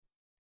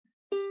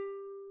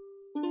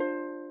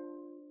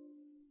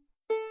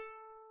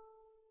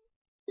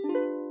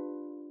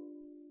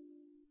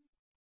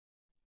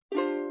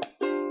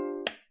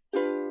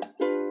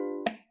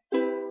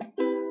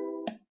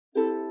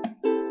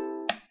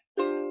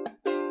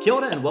Kia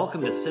ora and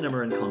welcome to Cinema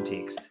in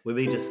Context, where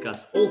we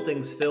discuss all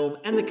things film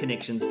and the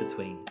connections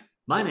between.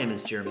 My name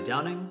is Jeremy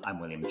Downing.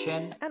 I'm William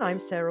Chen. And I'm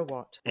Sarah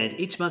Watt. And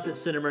each month at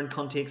Cinema in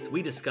Context,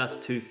 we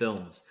discuss two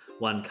films,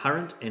 one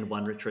current and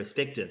one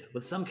retrospective,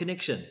 with some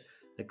connection.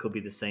 It could be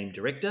the same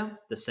director,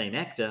 the same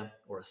actor,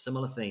 or a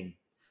similar theme.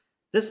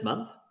 This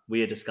month,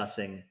 we are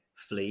discussing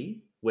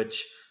Flee,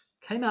 which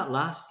came out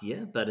last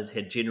year, but has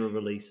had general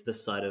release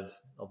this side of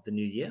the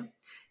new year,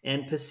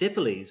 and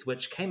Persepolis,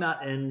 which came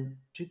out in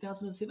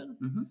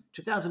 2007?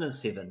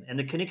 2007, and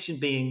the connection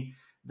being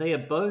they are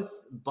both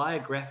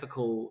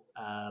biographical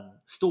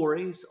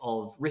stories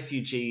of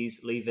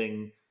refugees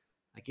leaving,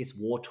 I guess,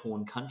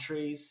 war-torn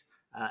countries,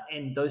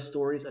 and those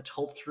stories are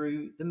told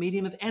through the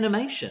medium of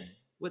animation,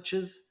 which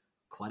is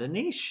quite a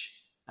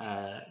niche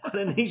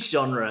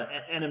genre,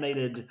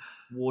 animated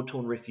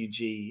war-torn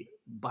refugee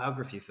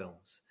biography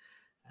films.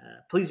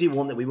 Please be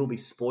warned that we will be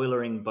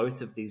spoilering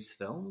both of these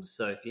films,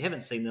 so if you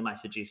haven't seen them, I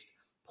suggest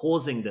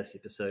pausing this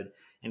episode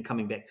and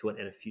coming back to it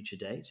at a future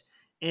date.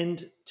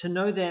 And to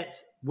know that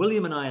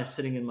William and I are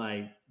sitting in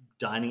my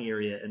dining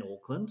area in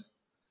Auckland.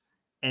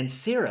 And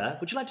Sarah,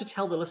 would you like to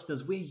tell the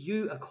listeners where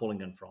you are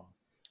calling in from?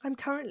 I'm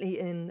currently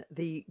in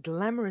the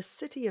glamorous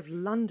city of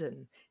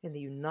London in the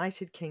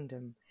United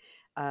Kingdom.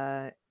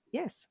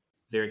 Yes.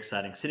 Very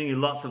exciting. Sending you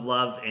lots of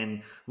love.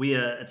 And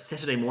it's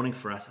Saturday morning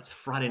for us. It's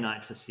Friday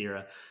night for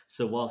Sarah.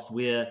 So whilst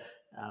we're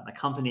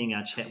accompanying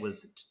our chat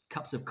with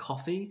cups of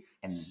coffee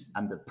and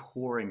under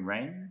pouring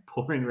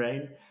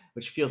rain,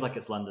 which feels like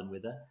it's London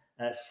weather,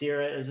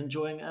 Sarah is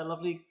enjoying a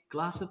lovely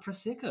glass of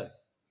Prosecco.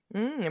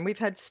 And we've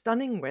had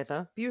stunning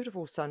weather,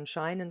 beautiful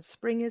sunshine, and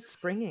spring is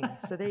springing.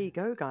 So there you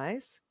go,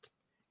 guys.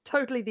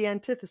 Totally the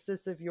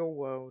antithesis of your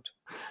world.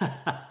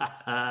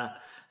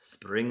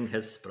 Spring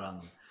has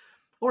sprung.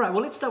 All right,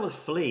 well, let's start with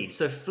Flee.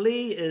 So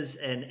Flee is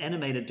an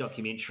animated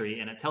documentary,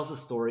 and it tells the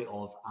story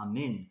of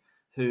Armin,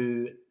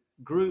 who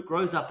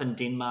grows up in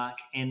Denmark,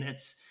 and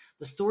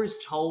the story is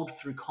told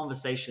through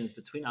conversations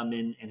between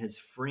Armin and his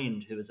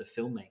friend, who is a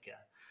filmmaker.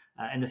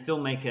 And the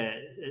filmmaker,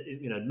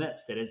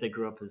 admits that as they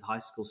grew up as high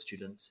school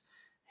students,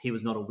 he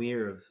was not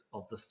aware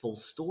of the full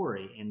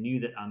story and knew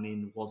that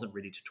Armin wasn't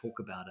ready to talk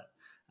about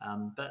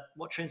it. But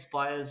what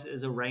transpires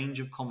is a range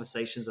of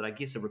conversations that I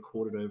guess are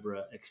recorded over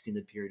an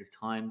extended period of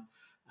time.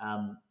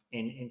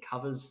 And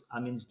covers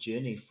Armin's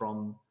journey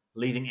from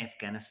leaving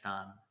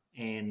Afghanistan.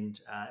 And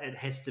it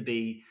has to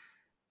be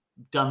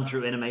done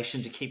through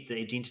animation to keep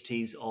the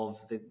identities of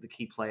the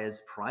key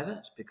players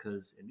private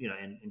because,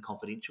 and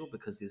confidential,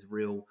 because there's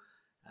real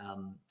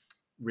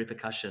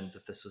repercussions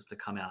if this was to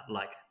come out,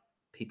 like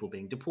people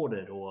being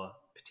deported or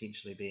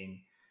potentially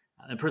being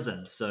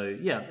imprisoned. So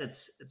yeah,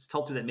 it's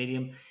told through that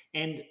medium.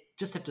 And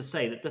just have to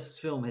say that this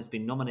film has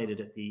been nominated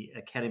at the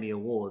Academy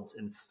Awards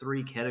in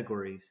 3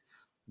 categories: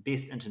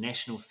 Best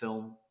International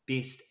Film,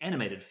 Best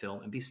Animated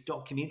Film, and Best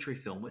Documentary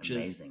Film, which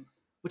is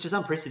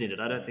unprecedented.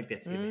 I don't think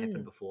that's ever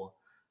happened before.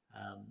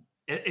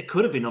 It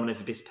could have been nominated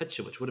for Best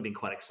Picture, which would have been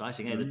quite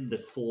exciting. The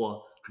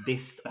 4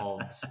 best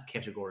odds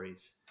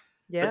categories.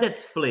 Yeah. But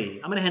that's Flee.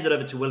 I'm going to hand it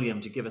over to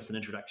William to give us an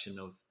introduction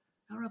of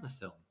our other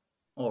film.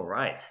 All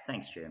right.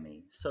 Thanks,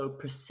 Jeremy. So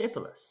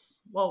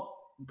Persepolis. Well,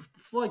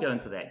 before I go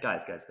into that,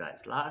 guys,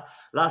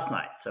 last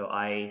night, so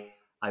I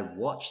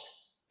watched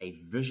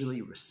a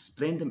visually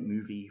resplendent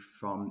movie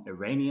from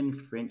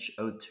Iranian-French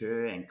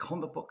auteur and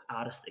comic book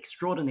artist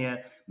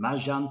extraordinaire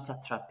Marjane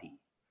Satrapi,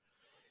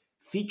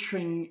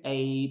 featuring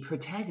a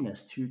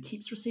protagonist who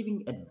keeps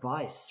receiving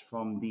advice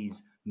from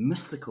these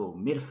mystical,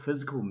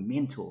 metaphysical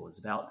mentors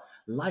about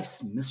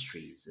life's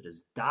mysteries. It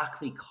is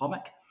darkly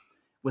comic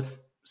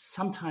with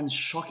sometimes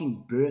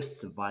shocking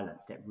bursts of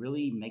violence that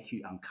really make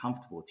you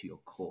uncomfortable to your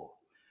core.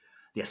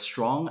 There are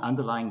strong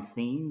underlying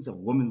themes of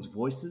women's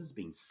voices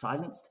being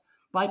silenced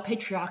by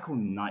patriarchal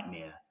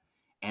nightmare.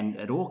 And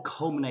it all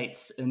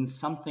culminates in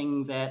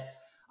something that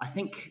I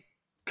think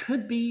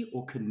could be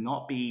or could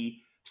not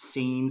be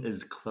seen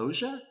as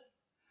closure.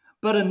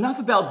 But enough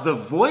about the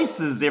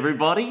voices,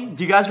 everybody.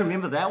 Do you guys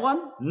remember that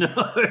one? No.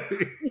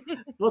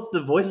 What's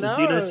the voices? No.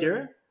 Do you know,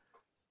 Sarah?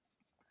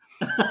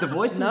 The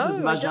voices is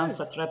Marjane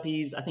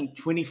Satrapi's, I think,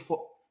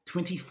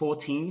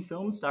 2014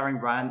 film starring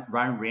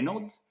Ryan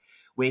Reynolds,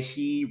 where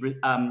he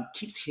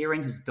keeps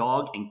hearing his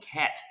dog and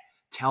cat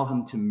tell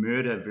him to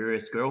murder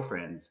various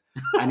girlfriends,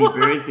 and he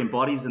buries their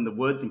bodies in the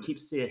woods and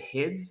keeps their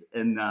heads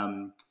in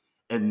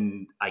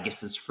I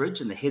guess his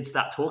fridge, and the heads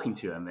start talking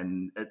to him,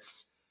 and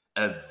it's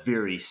a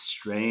very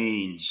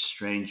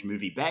strange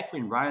movie. Back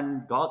when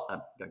Ryan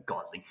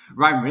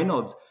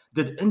Reynolds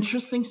did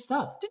interesting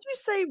stuff. Did you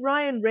say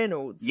Ryan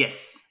Reynolds?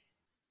 Yes.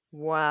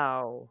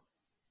 Wow.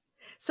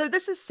 So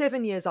this is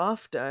 7 years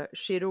after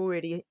she'd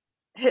already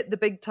hit the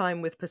big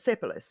time with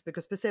Persepolis,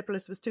 because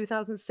Persepolis was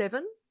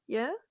 2007,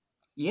 yeah?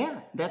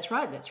 Yeah, that's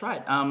right.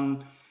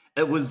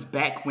 It was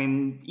back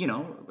when,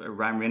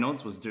 Ryan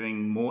Reynolds was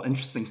doing more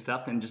interesting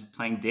stuff than just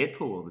playing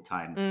Deadpool all the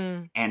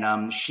time.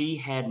 And she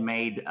had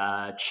made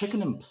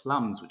Chicken and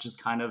Plums, which is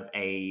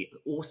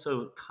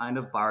also kind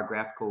of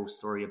biographical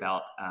story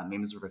about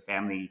members of her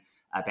family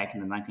back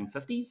in the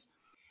 1950s.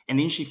 And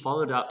then she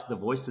followed up The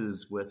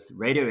Voices with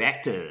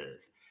Radioactive,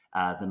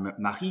 the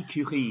Marie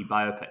Curie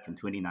biopic in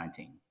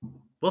 2019.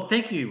 Well,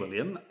 thank you,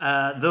 William.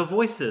 The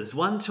Voices,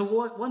 one to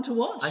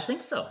watch? I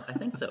think so.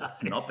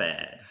 It's not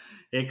bad.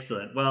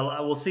 Excellent.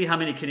 Well, we'll see how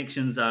many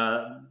connections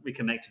we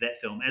can make to that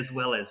film, as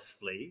well as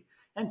Flea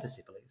and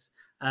Persepolis.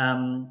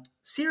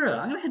 Sarah,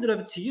 I'm going to hand it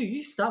over to you.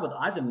 You start with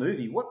either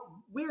movie.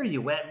 Where are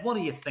you at? What are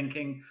you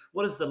thinking?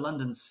 What is the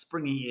London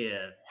springy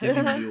air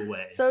giving you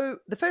away? So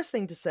the first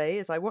thing to say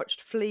is I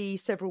watched Flea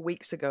several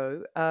weeks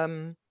ago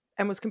and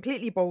was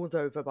completely bowled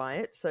over by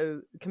it.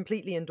 So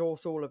completely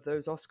endorse all of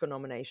those Oscar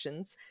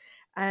nominations.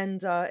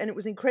 And it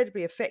was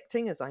incredibly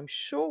affecting, as I'm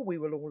sure we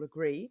will all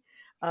agree.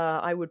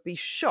 I would be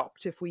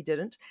shocked if we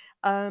didn't.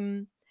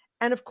 And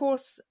of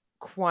course,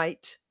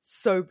 quite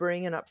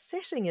sobering and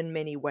upsetting in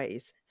many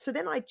ways. So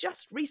then I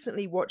just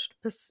recently watched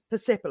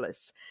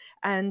Persepolis,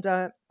 and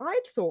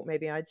I'd thought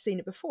maybe I'd seen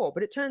it before,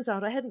 but it turns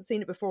out I hadn't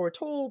seen it before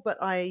at all, but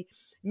I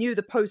knew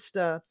the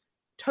poster,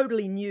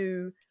 totally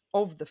knew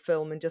of the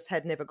film, and just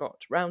had never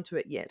got round to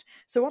it yet.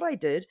 So what I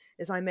did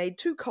is I made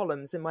 2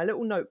 columns in my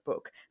little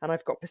notebook, and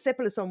I've got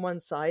Persepolis on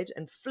one side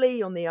and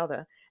Flea on the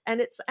other.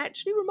 And it's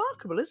actually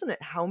remarkable, isn't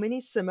it, how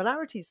many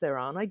similarities there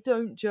are? And I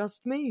don't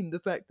just mean the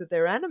fact that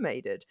they're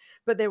animated,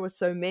 but there were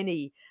so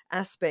many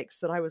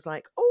aspects that I was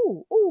like,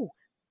 oh,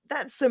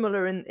 that's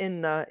similar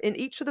in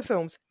each of the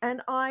films.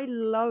 And I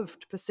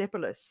loved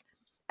Persepolis.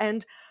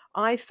 And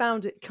I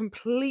found it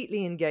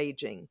completely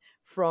engaging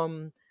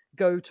from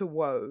go to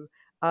woe.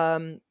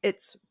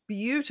 It's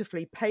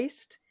beautifully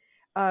paced.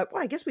 Well,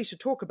 I guess we should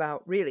talk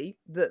about really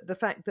the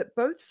fact that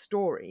both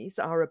stories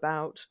are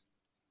about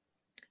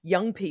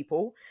young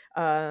people,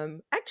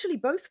 actually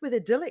both with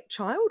idyllic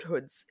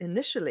childhoods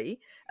initially,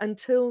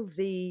 until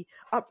the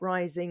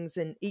uprisings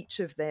in each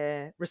of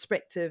their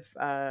respective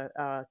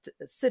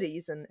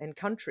cities and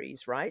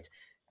countries, right?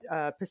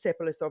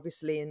 Persepolis,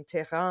 obviously, in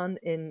Tehran,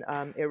 in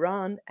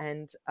Iran,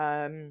 and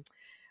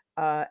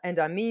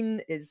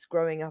Amin is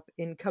growing up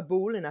in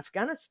Kabul, in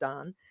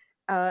Afghanistan.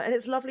 And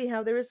it's lovely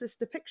how there is this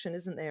depiction,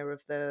 isn't there,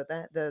 of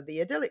the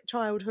idyllic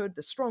childhood,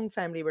 the strong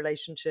family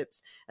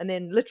relationships, and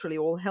then literally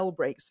all hell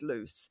breaks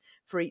loose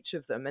for each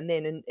of them. And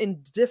then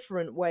in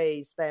different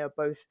ways, they are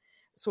both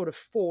sort of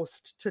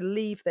forced to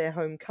leave their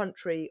home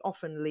country,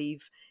 often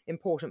leave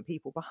important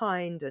people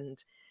behind,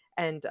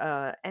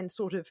 and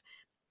sort of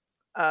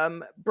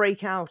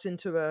break out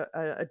into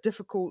a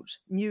difficult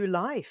new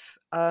life.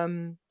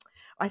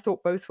 I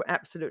thought both were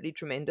absolutely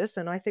tremendous,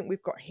 and I think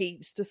we've got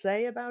heaps to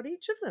say about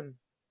each of them.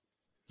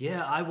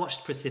 Yeah, I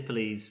watched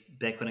Persepolis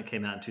back when it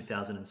came out in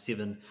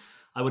 2007.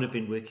 I would have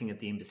been working at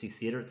the Embassy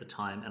Theatre at the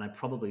time, and I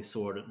probably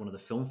saw it at one of the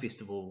film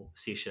festival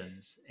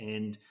sessions,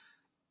 and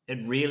it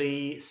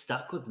really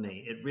stuck with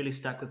me.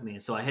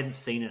 And so I hadn't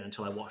seen it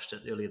until I watched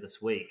it earlier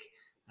this week.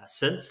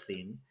 Since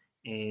then,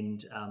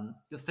 and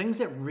the things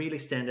that really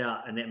stand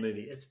out in that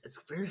movie,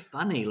 it's very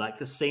funny. Like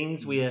the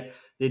scenes where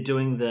they're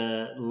doing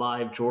the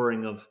live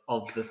drawing of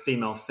the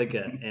female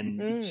figure,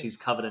 and she's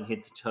covered in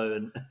head to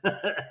toe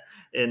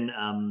in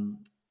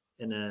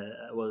a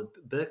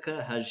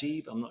burqa,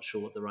 hijab. I'm not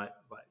sure what the right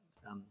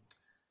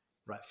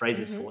phrase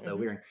is for what they're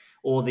wearing,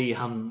 or the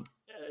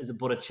is it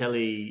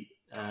Botticelli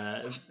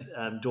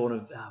Dawn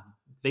of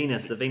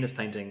Venus, the Venus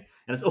painting,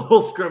 and it's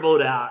all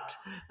scribbled out,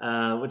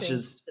 which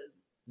is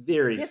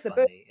very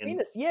funny. The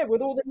Venus,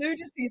 with all the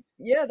nudities.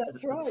 Yeah,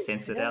 that's right.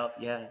 Censored out,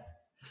 yeah.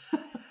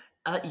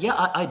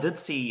 I did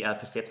see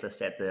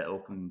Persepolis at the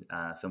Auckland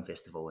Film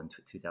Festival in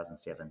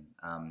 2007.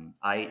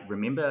 I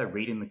remember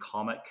reading the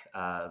comic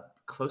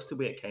close to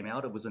where it came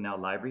out. It was in our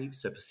library.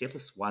 So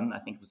Persepolis 1, I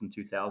think, was in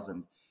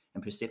 2000,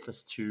 and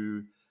Persepolis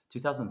 2,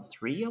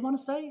 2003, I want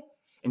to say.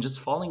 And just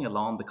following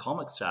along, the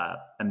comics are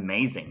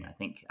amazing. I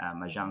think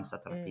Mahjong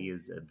Satrapi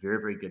is a very,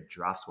 very good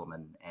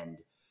draftswoman, and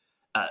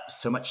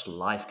so much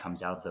life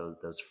comes out of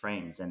those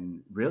frames.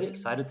 And really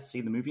excited to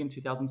see the movie in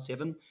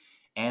 2007.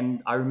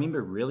 And I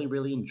remember really,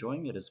 really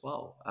enjoying it as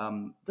well.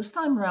 This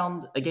time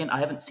around, again, I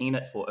haven't seen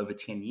it for over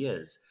 10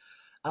 years.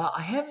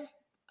 I have,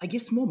 I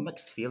guess, more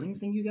mixed feelings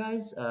than you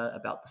guys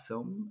about the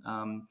film,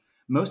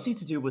 mostly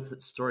to do with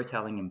its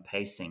storytelling and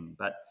pacing.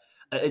 But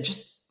it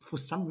just, for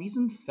some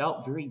reason,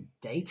 felt very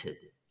dated,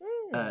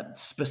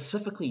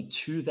 specifically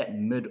to that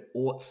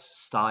mid-aughts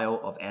style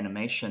of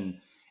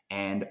animation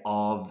and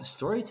of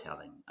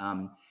storytelling.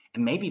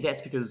 And maybe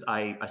that's because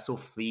I saw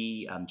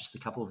Flea just a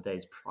couple of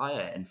days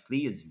prior, and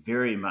Flea is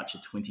very much a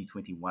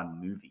 2021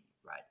 movie,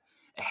 right?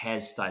 It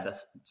has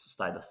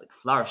stylistic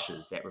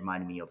flourishes that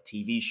reminded me of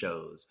TV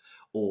shows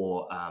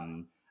or,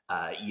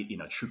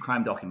 true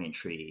crime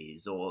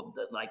documentaries, or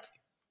like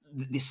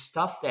this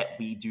stuff that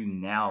we do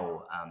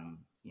now,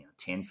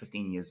 10,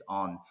 15 years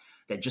on,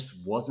 that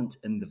just wasn't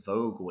in the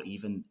vogue or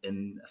even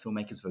in a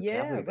filmmaker's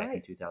vocabulary back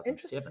in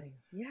 2007.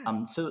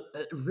 Yeah. So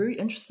very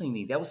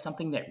interestingly, that was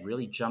something that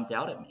really jumped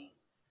out at me.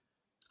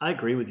 I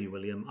agree with you,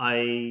 William.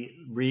 I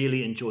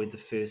really enjoyed the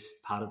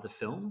first part of the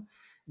film.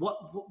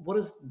 What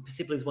is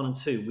Persepolis 1 and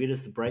 2? Where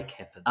does the break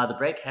happen? The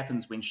break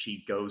happens when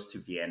she goes to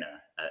Vienna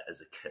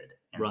as a kid.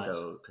 And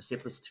so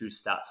Persepolis 2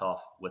 starts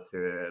off with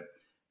her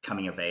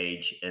coming of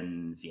age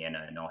in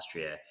Vienna in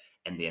Austria,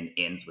 and then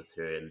ends with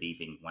her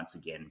leaving once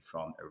again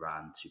from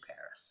Iran to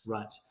Paris.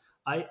 Right.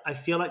 I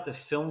feel like the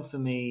film for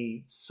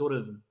me sort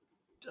of,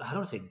 I don't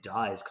want to say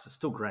dies because it's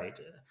still great,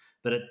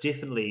 but it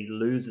definitely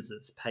loses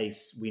its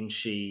pace when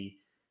she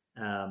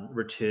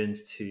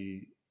returns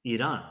to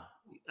Iran.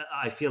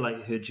 I feel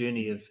like her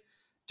journey of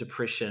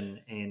depression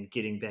and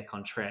getting back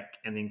on track,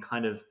 and then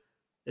kind of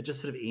it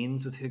just sort of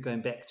ends with her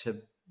going back to.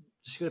 Did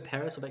she go to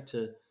Paris or back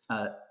to?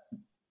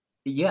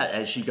 Yeah,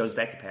 as she goes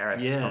back to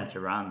Paris from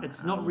Tehran.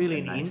 It's not really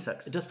an end.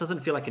 96. It just doesn't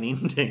feel like an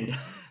ending.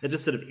 It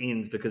just sort of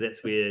ends because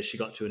that's where she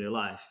got to in her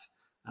life.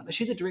 Is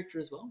she the director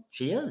as well?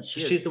 She is.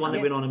 She's the one that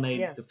Yes, went on and made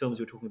yeah. the films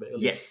you were talking about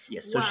earlier. Yes.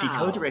 So she Wow.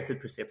 co-directed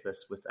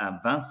Persepolis with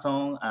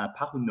Vincent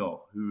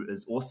Paruneau, who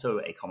is also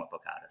a comic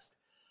book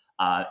artist.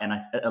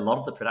 And a lot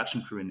of the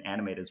production crew and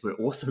animators were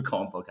also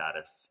comic book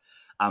artists.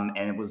 And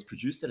it was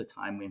produced at a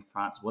time when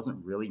France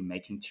wasn't really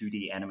making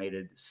 2D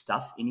animated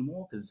stuff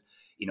anymore because,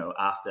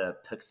 after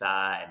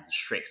Pixar and the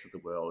Shreks of the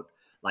world,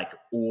 like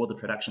all the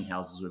production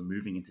houses were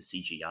moving into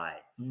CGI.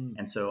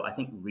 And so I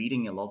think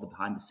reading a lot of the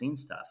behind the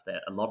scenes stuff,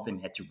 that a lot of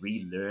them had to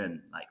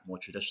relearn like more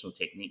traditional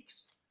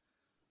techniques.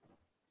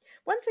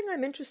 One thing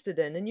I'm interested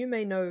in, and you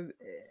may know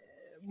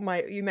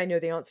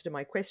the answer to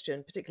my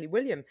question, particularly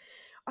William.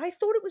 I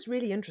thought it was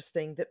really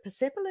interesting that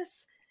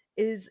Persepolis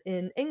is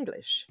in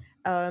English,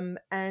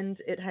 and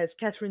it has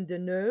Catherine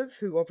Deneuve,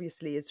 who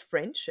obviously is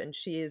French, and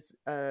she is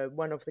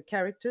one of the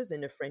characters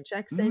in a French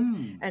accent,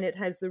 and it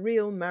has the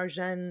real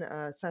Marjane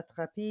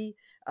Satrapi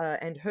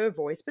and her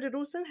voice, but it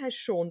also has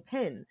Sean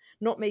Penn,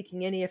 not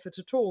making any effort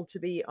at all to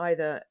be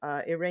either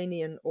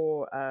Iranian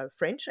or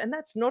French, and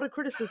that's not a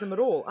criticism at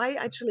all.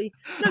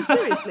 No,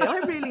 seriously, I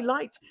really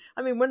liked.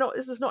 I mean,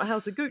 this is not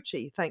House of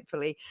Gucci,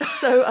 thankfully.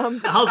 So,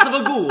 House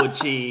of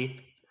Gucci.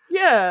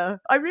 yeah,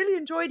 I really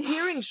enjoyed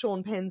hearing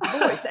Sean Penn's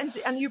voice, and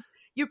you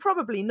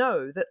probably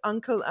know that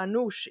Uncle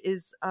Anoush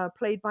is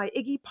played by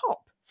Iggy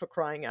Pop, for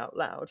crying out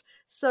loud.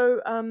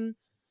 So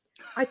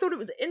I thought it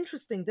was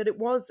interesting that it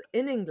was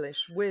in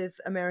English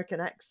with American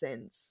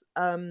accents,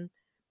 but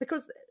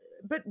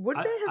would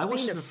there I have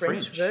watched been it a in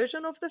French French.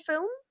 version of the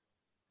film?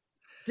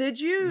 Did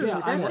you?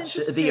 Yeah, I That's watched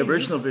interesting. The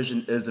original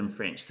version is in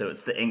French, so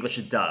it's the English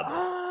dub.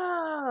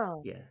 Ah,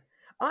 Yeah.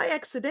 I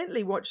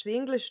accidentally watched the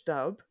English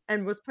dub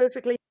and was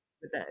perfectly happy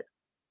with that.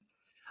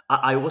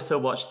 I also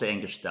watched the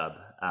English dub,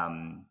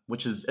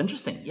 which is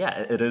interesting. Yeah,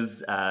 it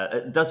is.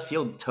 It does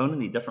feel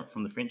tonally different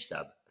from the French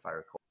dub, if I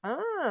recall.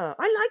 Ah,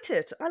 I liked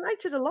it. I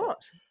liked it a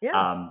lot.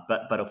 Yeah.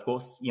 But of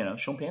course,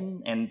 Sean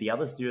Penn and the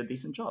others do a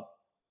decent job.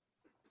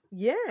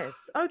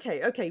 Yes.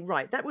 Okay.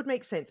 Right. That would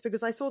make sense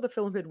because I saw the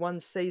film had won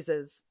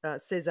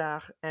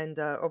César, and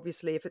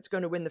obviously, if it's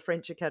going to win the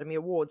French Academy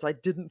Awards, I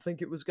didn't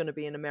think it was going to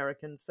be an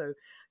American. So,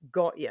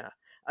 got ya.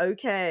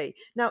 Okay.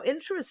 Now,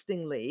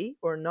 interestingly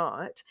or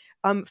not,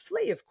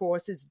 Flea, of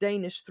course, is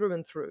Danish through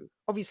and through.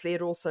 Obviously,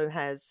 it also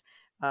has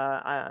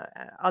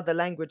other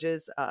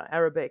languages,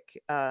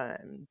 Arabic,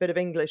 bit of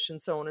English,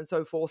 and so on and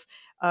so forth.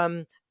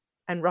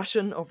 And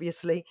Russian,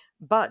 obviously,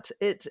 but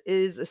it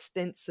is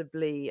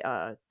ostensibly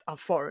a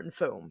foreign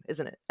film,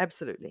 isn't it?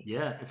 Absolutely.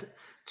 Yeah, it's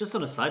just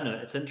on a side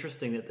note, it's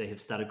interesting that they have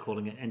started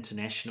calling it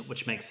international,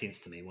 which makes sense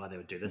to me why they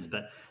would do this,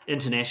 but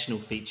international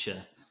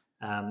feature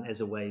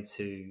as a way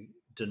to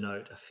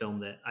denote a film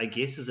that I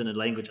guess is in a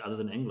language other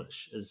than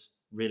English is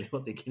really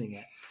what they're getting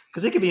at.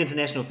 Because there could be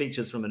international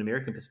features from an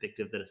American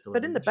perspective that are still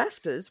But in the English.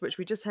 BAFTAs, which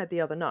we just had the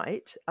other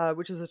night,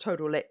 which is a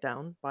total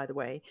letdown, by the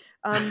way,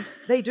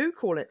 they do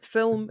call it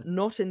film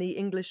not in the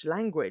English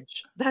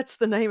language. That's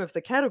the name of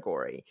the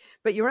category.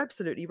 But you're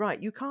absolutely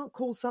right. You can't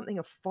call something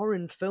a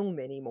foreign film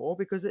anymore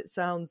because it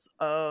sounds,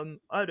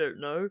 I don't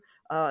know,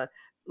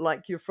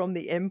 like you're from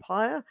the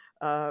Empire,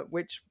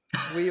 which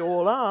we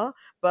all are.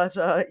 But,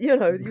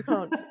 you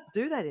can't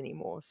do that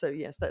anymore. So,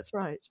 yes, that's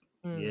right.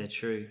 Yeah,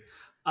 true.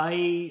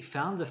 I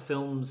found the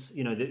films,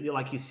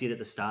 like you said at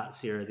the start,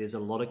 Sarah, there's a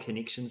lot of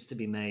connections to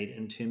be made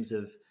in terms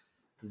of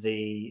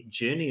the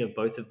journey of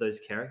both of those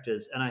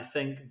characters. And I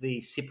think the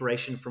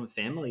separation from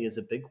family is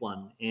a big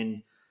one.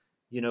 And,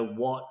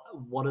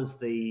 what is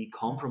the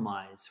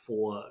compromise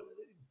for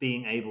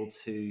being able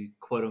to,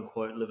 quote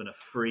unquote, live in a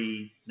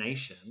free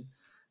nation?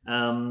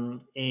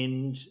 Just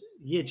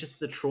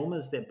the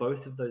traumas that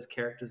both of those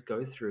characters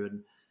go through.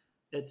 And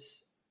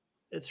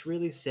it's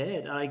really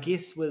sad. I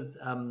guess with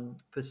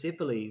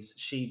Persepolis,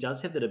 she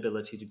does have that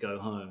ability to go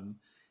home,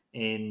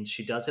 and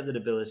she does have that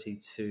ability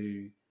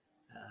to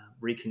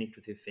reconnect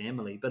with her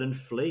family. But in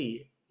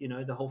Flea,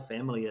 the whole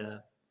family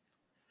are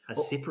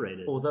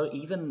separated. Although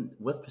even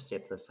with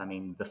Persepolis, I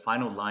mean, the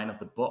final line of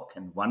the book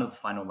and one of the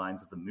final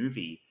lines of the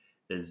movie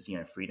is,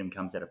 freedom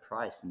comes at a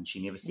price, and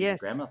she never sees her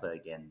grandmother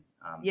again.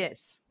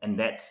 Yes. And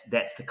that's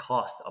the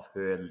cost of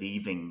her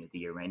leaving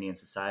the Iranian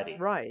society.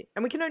 Right.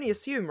 And we can only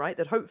assume, right,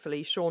 that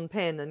hopefully Sean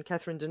Penn and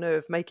Catherine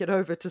Deneuve make it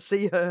over to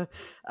see her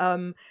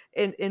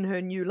in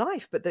her new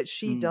life, but that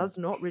she does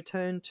not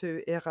return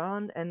to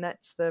Iran, and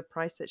that's the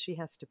price that she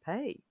has to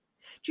pay.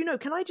 Do you know,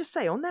 can I just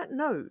say on that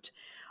note,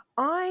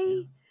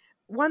 I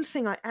one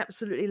thing I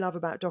absolutely love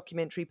about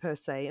documentary per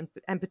se,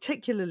 and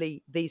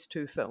particularly these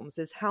two films,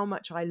 is how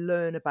much I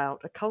learn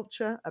about a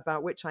culture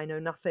about which I know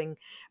nothing,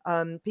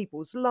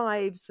 people's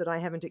lives that I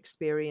haven't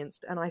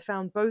experienced. And I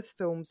found both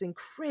films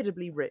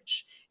incredibly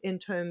rich in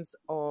terms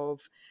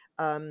of,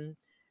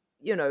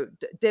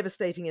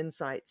 devastating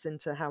insights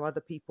into how other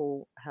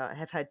people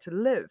have had to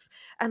live.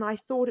 And I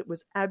thought it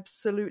was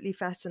absolutely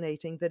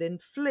fascinating that in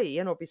Flea,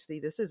 and obviously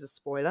this is a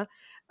spoiler,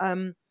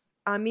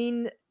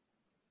 Amin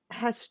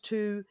has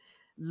to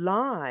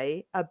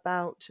lie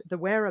about the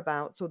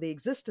whereabouts or the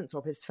existence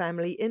of his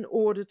family in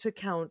order to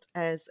count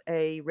as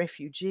a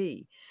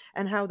refugee,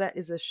 and how that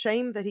is a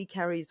shame that he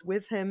carries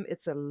with him.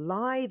 It's a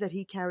lie that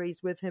he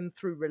carries with him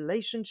through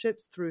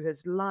relationships, through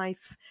his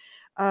life,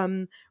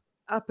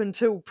 up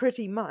until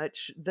pretty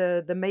much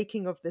the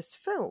making of this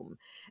film.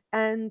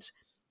 And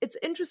it's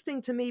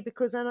interesting to me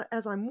because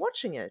as I'm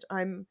watching it,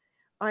 I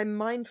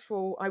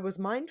was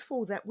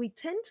mindful that we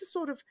tend to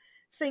sort of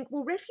think,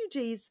 well,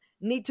 refugees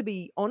need to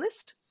be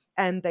honest,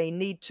 and they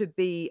need to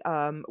be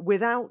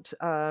without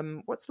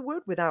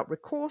without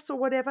recourse or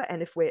whatever.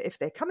 And if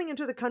they're coming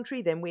into the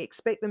country, then we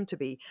expect them to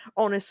be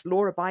honest,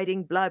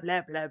 law-abiding, blah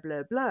blah blah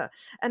blah blah.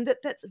 And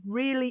that's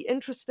really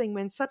interesting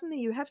when suddenly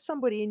you have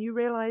somebody and you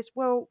realize,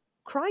 well,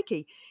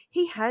 crikey,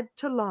 he had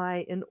to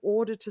lie in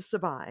order to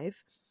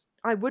survive.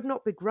 I would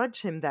not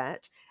begrudge him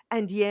that,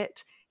 and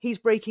yet he's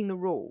breaking the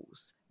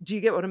rules. Do you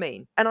get what I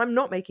mean? And I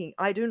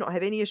do not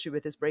have any issue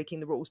with his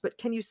breaking the rules, but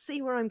can you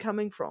see where I'm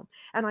coming from?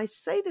 And I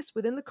say this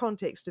within the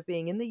context of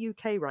being in the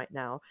UK right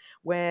now,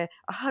 where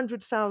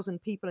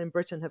 100,000 people in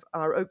Britain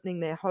are opening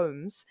their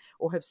homes,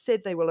 or have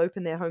said they will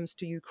open their homes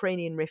to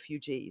Ukrainian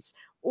refugees.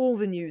 All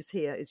the news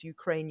here is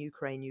Ukraine,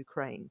 Ukraine,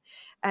 Ukraine.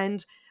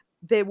 And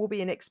there will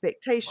be an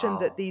expectation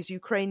that these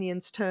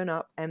Ukrainians turn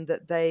up and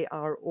that they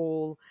are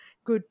all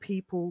good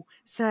people,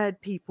 sad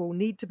people,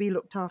 need to be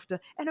looked after.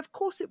 And of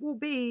course, it will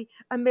be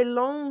a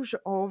melange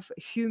of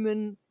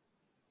human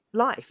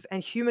life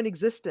and human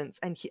existence,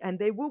 and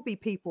there will be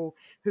people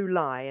who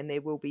lie, and there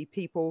will be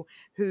people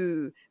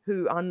who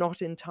are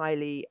not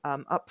entirely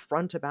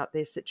upfront about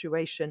their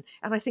situation.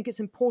 And I think it's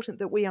important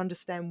that we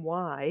understand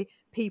why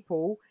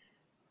people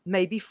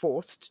may be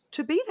forced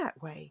to be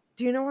that way.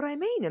 Do you know what I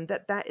mean? And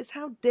that is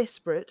how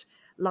desperate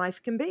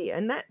life can be.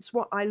 And that's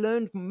what I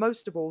learned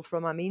most of all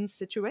from Amin's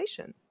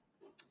situation.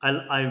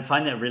 I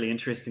find that really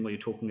interesting what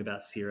you're talking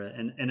about, Sarah,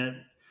 and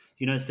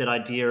it's that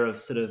idea of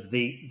sort of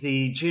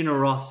the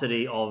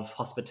generosity of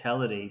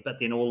hospitality, but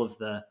then all of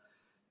the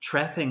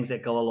trappings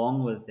that go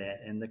along with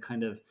that, and the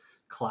kind of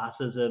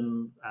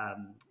classism,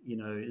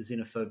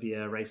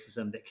 xenophobia,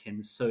 racism that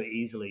can so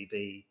easily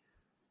be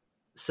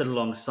sit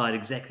alongside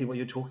exactly what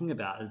you're talking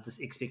about, is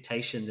this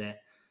expectation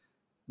that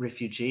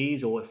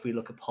refugees, or if we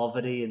look at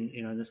poverty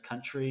in this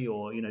country,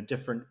 or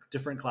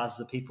different classes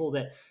of people,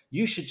 that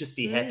you should just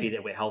be happy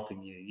that we're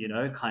helping you,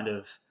 kind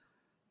of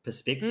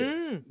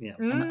perspectives.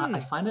 And I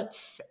find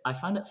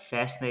it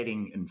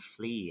fascinating in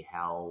Flea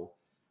how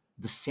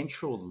the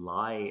central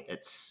lie,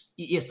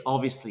 yes,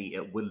 obviously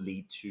it will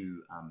lead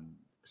to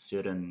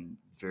certain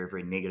very,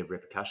 very negative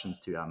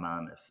repercussions to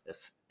Amin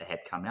if it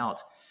had come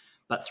out.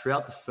 But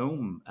throughout the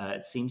film,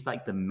 it seems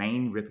like the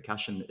main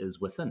repercussion is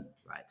within,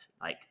 right?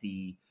 Like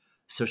the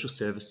social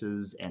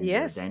services and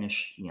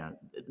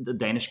the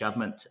Danish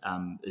government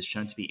is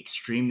shown to be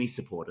extremely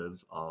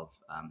supportive of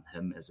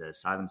him as an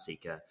asylum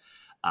seeker.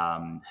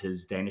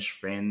 His Danish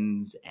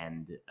friends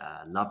and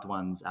loved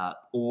ones are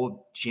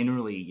all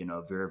generally,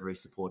 very, very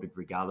supportive,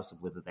 regardless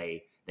of whether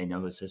they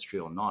know his history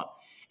or not.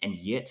 And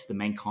yet the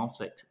main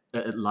conflict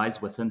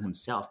lies within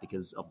himself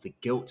because of the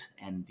guilt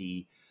and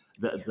the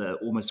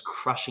almost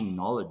crushing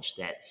knowledge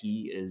that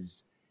he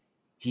is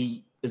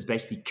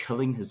basically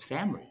killing his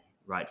family,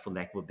 right? For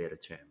lack of a better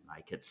term.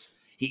 Like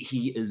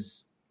he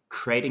is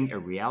creating a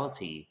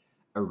reality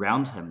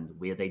around him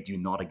where they do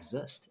not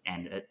exist.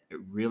 And it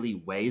really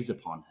weighs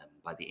upon him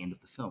by the end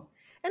of the film.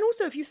 And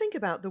also, if you think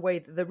about the way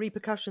that the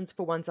repercussions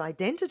for one's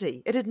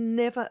identity, it had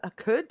never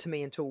occurred to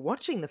me until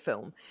watching the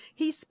film.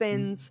 He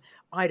spends,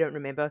 I don't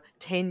remember,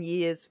 10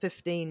 years,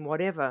 15,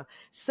 whatever,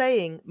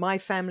 saying my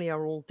family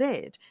are all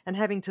dead and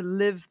having to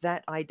live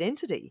that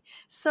identity.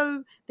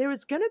 So there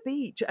is going to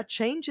be a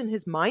change in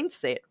his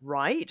mindset,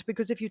 right?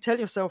 Because if you tell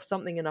yourself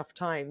something enough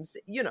times,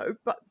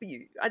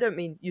 I don't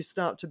mean you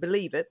start to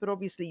believe it, but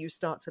obviously you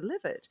start to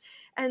live it.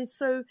 And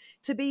so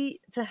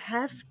to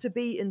have to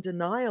be in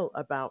denial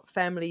about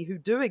family who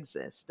do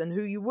exist and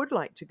who you would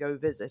like to go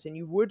visit and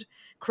you would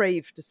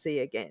crave to see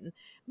again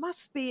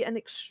must be an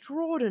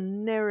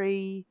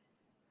extraordinary,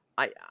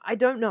 I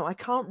don't know, I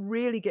can't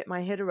really get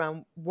my head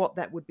around what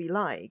that would be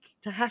like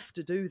to have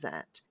to do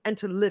that and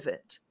to live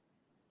it,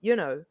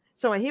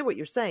 So I hear what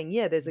you're saying.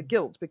 Yeah, there's a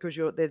guilt because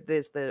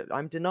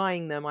I'm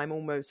denying them, I'm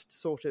almost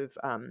sort of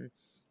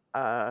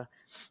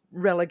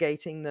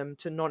relegating them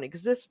to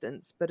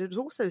non-existence, but it's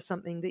also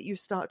something that you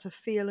start to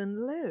feel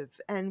and live.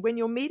 And when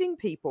you're meeting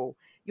people,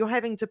 you're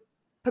having to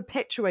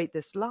perpetuate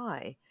this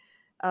lie.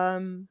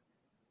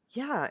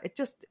 It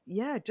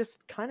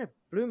just kind of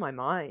blew my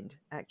mind,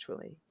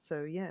 actually.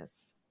 So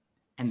yes.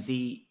 And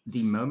the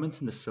moment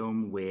in the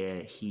film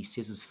where he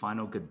says his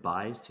final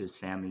goodbyes to his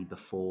family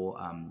before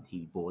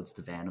he boards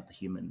the van of the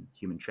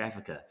human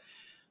trafficker.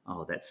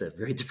 Oh, that's a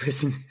very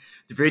depressing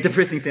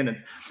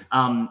sentence.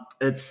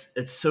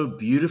 It's so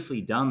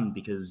beautifully done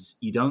because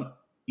you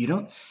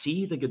don't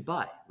see the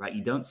goodbye, right?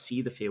 You don't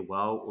see the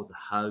farewell or the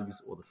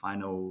hugs or the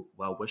final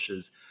well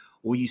wishes.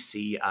 All you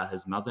see are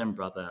his mother and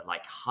brother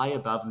like high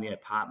above in their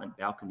apartment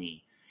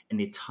balcony, and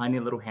their tiny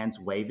little hands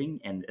waving,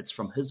 and it's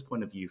from his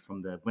point of view,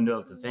 from the window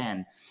of the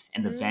van,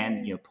 and the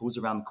van, pulls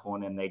around the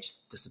corner, and they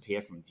just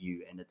disappear from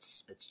view, and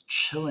it's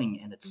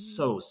chilling, and it's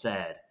so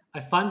sad. I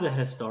find the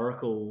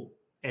historical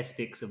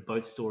aspects of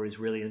both stories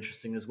really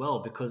interesting as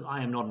well, because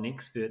I am not an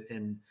expert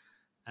in,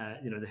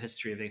 the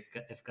history of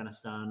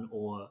Afghanistan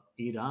or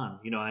Iran.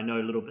 I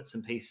know little bits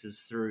and pieces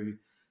through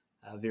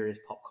various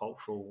pop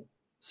cultural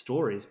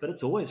stories, but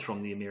it's always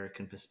from the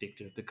American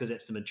perspective because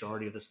that's the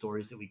majority of the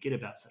stories that we get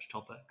about such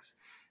topics.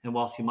 And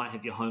whilst you might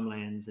have your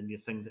homelands and your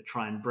things that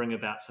try and bring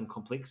about some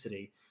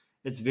complexity,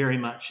 it's very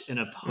much in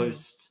a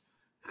post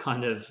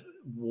kind of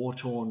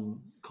war-torn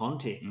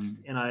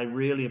context. And I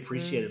really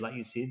appreciated, like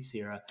you said,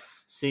 Sarah,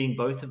 seeing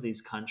both of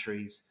these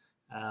countries,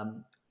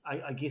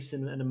 I guess,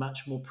 in a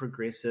much more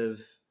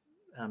progressive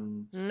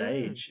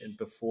stage, and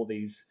before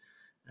these,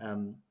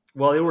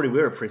 well, there already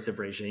were oppressive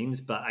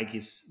regimes, but I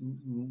guess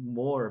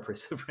more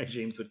oppressive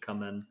regimes would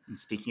come in. And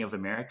speaking of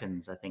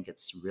Americans, I think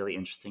it's really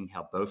interesting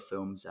how both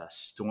films are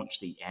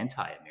staunchly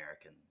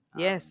anti-American.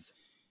 Yes.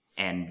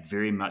 And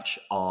very much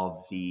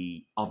of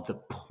the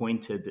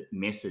pointed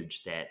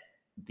message that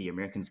the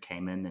Americans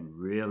came in and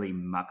really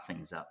mucked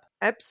things up.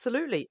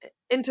 Absolutely.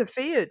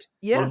 Interfered.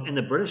 Yeah. Well, and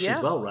the British as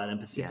well, right? In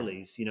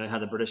Persepolis, how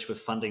the British were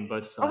funding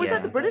both sides. Oh, was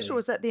that the British or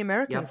was that the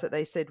Americans that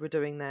they said were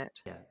doing that?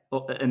 Yeah.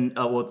 Well,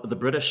 the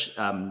British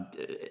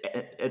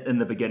in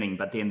the beginning,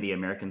 but then the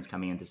Americans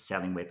coming into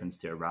selling weapons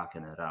to Iraq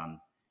and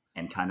Iran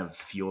and kind of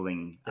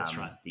fueling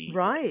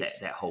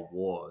that whole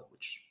war,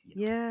 which...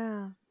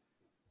 Yeah.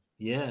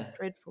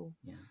 Dreadful.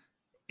 Yeah.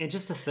 And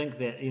just to think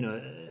that,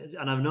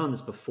 and I've known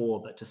this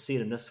before, but to see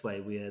it in this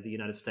way, where the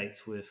United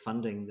States were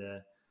funding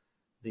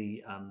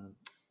the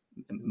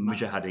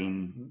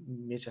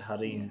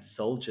Mujahideen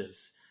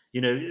soldiers.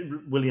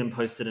 William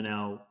posted in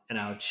our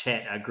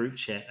chat, our group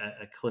chat,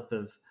 a clip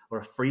of, or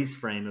a freeze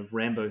frame of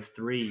Rambo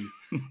 3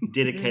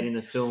 dedicating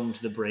the film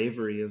to the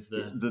bravery of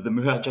the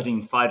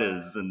Mujahideen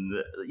fighters and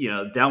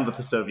down with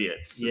the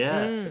Soviets.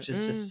 Yeah, which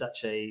is just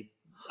such a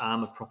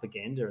arm of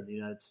propaganda in the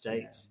United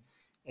States.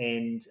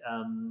 And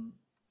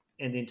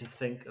then to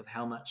think of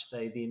how much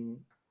they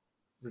then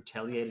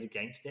retaliated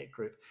against that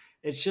group.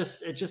 It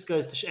just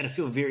goes to show, and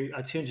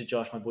I turned to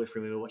Josh, my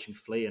boyfriend, we were watching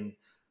Flea, and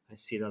I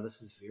said, oh,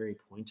 this is very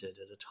pointed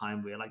at a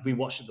time where, like, we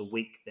watched it the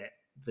week that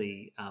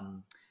the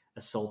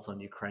assault on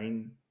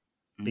Ukraine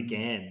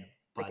began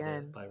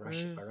by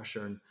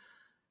Russia, and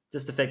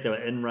just the fact they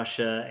were in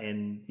Russia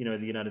and, the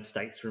United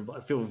States were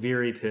involved, I feel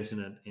very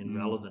pertinent and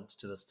relevant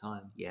to this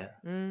time. Yeah.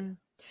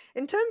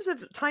 In terms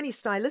of tiny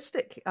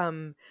stylistic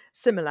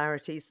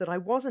similarities that I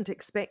wasn't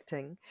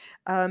expecting,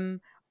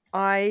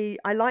 I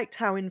liked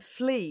how in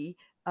Flea,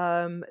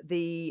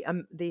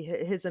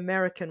 his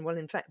American, well,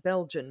 in fact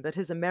Belgian, but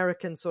his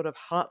American sort of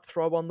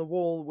heartthrob on the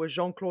wall was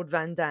Jean-Claude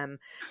Van Damme,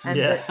 and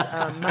that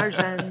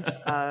Marjan's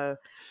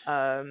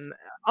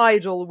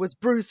idol was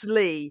Bruce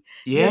Lee.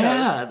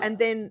 And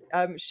then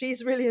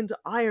she's really into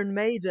Iron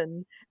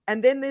Maiden,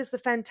 and then there's the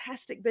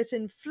fantastic bit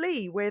in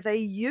Flea where they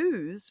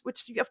use,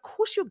 which of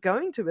course you're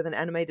going to with an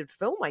animated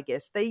film, I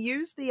guess, they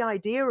use the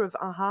idea of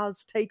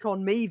a-ha's Take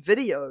On Me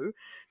video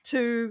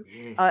to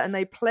and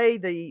they play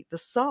the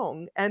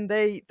song, and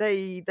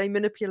they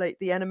manipulate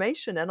the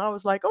animation, and I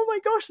was like, oh my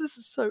gosh, this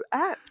is so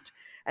apt.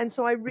 And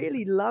so I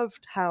really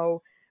loved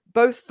how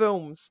both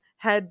films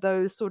had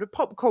those sort of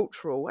pop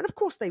cultural, and of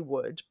course they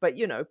would, but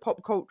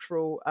pop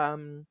cultural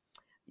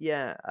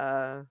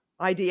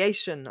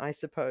ideation, I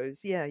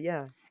suppose.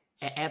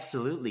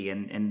 Absolutely.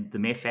 And the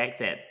mere fact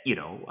that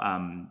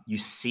you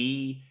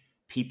see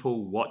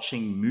people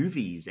watching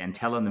movies and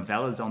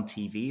telenovelas on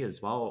TV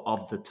as well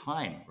of the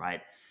time,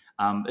 right?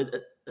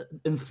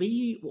 In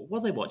Flea, what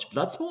do they watch?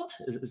 Bloodsport?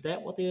 Is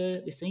that what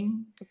they're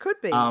seeing? It could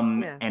be.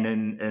 And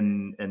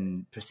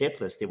in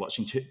Persepolis, they're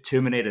watching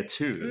Terminator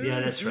 2.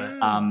 Yeah, that's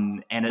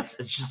right. And it's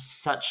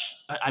just such,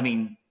 I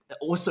mean,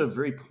 also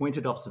very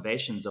pointed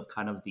observations of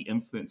kind of the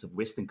influence of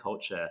Western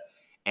culture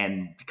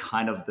and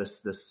kind of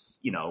this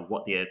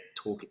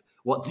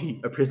what the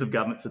oppressive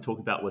governments are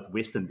talking about with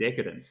Western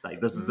decadence.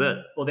 Like, this is it.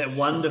 Or that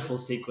wonderful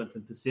sequence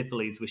in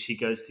Persepolis where she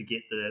goes to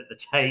get the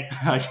tape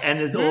and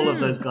there's all of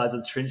those guys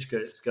with trench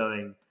coats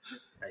going,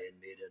 Iron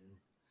Maiden,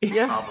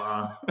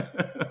 ABBA,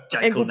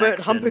 Engelbert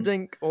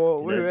Humperdinck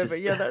or whoever.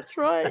 That's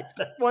right.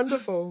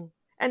 Wonderful.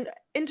 And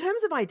in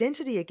terms of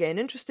identity, again,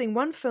 interesting.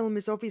 One film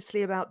is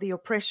obviously about the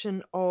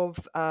oppression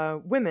of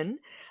women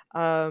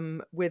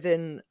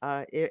within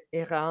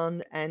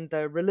Iran and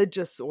the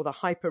religious or the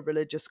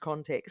hyper-religious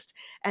context.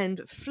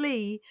 And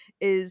Flea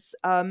is,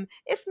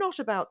 if not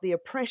about the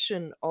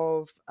oppression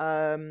of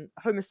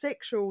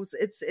homosexuals,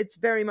 it's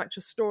very much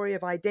a story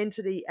of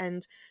identity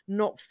and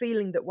not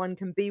feeling that one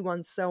can be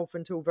oneself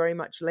until very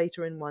much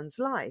later in one's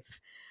life.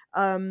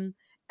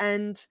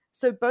 And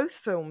so both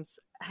films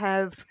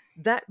have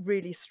that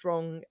really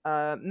strong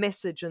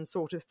message and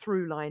sort of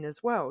through line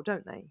as well,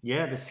 don't they?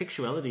 Yeah, the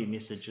sexuality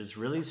message is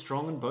really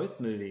strong in both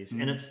movies.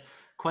 And it's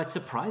quite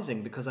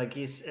surprising because I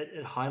guess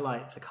it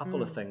highlights a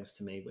couple of things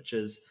to me, which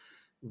is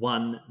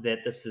one,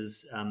 that this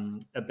is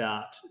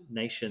about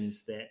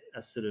nations that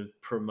are sort of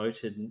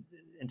promoted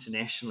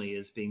internationally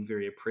as being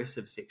very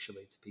oppressive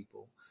sexually to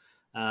people.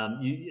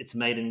 It's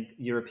made in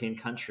European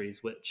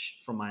countries,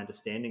 which, from my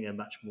understanding, are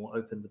much more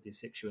open with their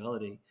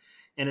sexuality.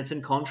 And it's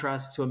in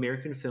contrast to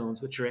American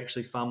films, which are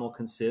actually far more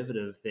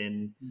conservative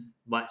than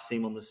might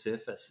seem on the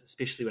surface,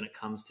 especially when it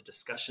comes to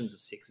discussions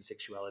of sex and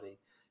sexuality.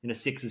 You know,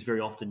 sex is very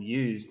often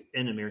used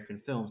in American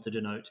films to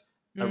denote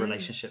a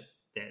relationship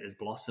that is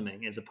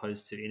blossoming, as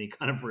opposed to any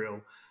kind of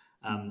real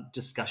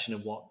discussion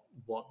of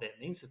what that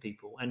means for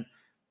people. And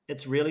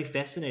it's really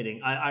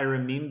fascinating. I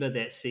remember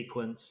that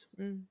sequence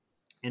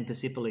in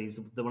Persepolis.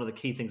 One of the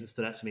key things that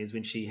stood out to me is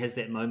when she has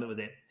that moment with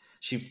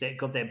that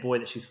got that boy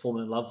that she's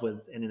fallen in love with,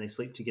 and then they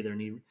sleep together,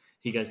 and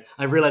he goes,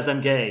 "I realized I'm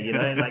gay," you know,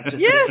 and like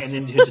just Yes!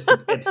 and then her just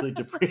absolute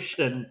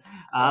depression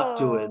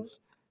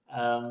afterwards.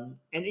 And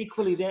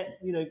equally that,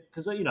 you know,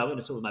 because I went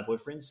to saw with my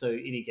boyfriend, so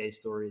any gay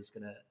story is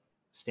going to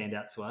stand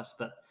out to us.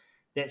 But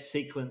that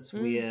sequence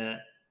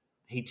where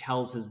he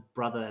tells his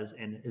brothers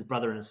and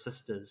his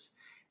sisters,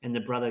 and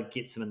the brother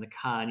gets him in the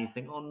car, and you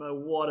think, oh no,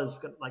 what is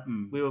going like?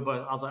 We were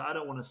both. I was like, I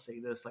don't want to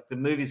see this. Like the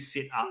movie's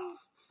set up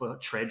for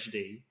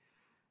tragedy.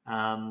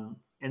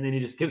 And then he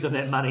just gives him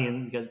that money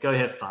and goes, "Go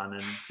have fun,"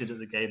 and sit at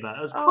the gay bar.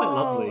 It was quite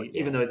lovely,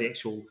 even though the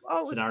actual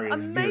scenario is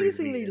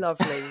amazingly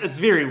lovely. It's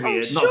very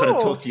weird. Not going to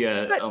talk to you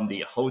on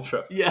the whole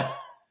trip. Yeah.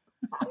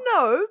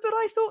 No, but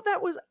I thought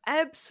that was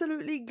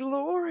absolutely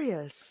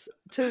glorious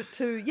to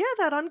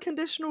that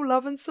unconditional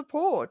love and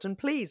support, and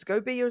please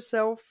go be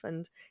yourself,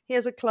 and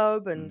here's a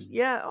club, and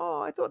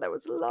I thought that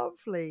was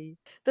lovely.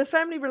 The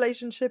family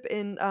relationship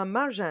in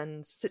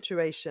Marjan's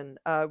situation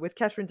with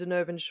Catherine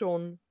Deneuve and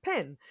Sean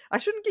Penn. I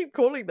shouldn't keep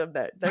calling them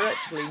that. They're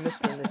actually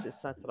Mr. and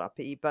Mrs.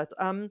 Satrapi, but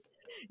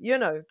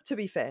to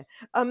be fair.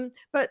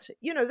 But,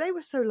 they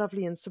were so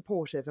lovely and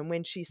supportive. And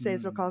when she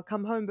says, look, I'll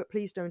come home, but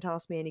please don't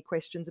ask me any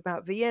questions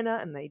about Vienna,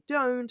 and they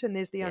don't, and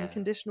there's the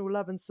unconditional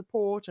love and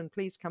support, and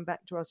please come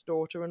back to us,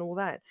 daughter, and all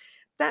that.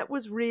 That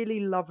was really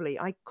lovely.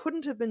 I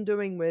couldn't have been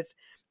doing with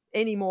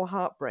any more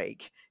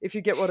heartbreak, if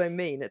you get what I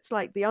mean. It's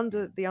like the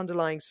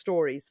underlying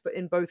stories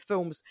in both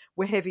films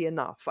were heavy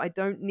enough. I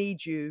don't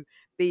need you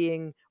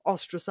being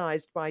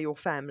ostracized by your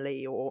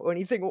family or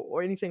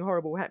anything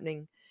horrible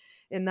happening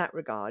in that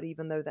regard,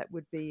 even though that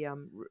would be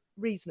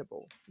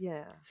reasonable.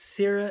 Yeah.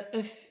 Sarah,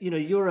 if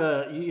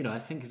I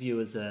think of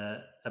you as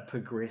a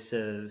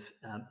progressive,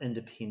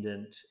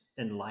 independent,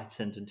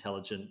 enlightened,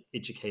 intelligent,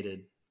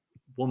 educated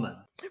woman.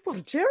 Well,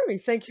 Jeremy,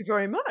 thank you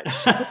very much.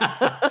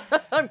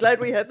 I'm glad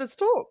we had this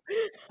talk.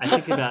 I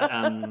think about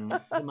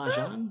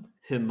Marjan,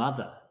 her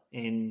mother,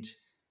 and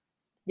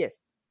yes.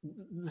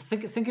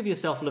 Think of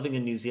yourself living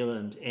in New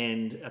Zealand,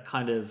 and a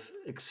kind of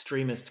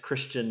extremist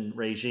Christian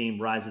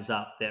regime rises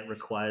up that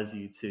requires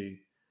you to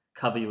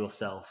cover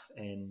yourself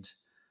and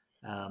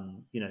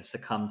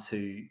succumb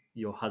to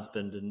your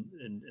husband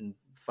in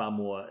far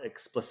more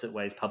explicit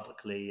ways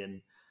publicly.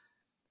 And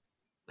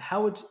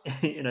how would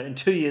in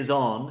 2 years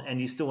on, and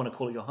you still want to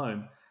call it your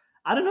home?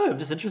 I don't know. I'm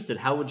just interested.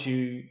 How would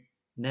you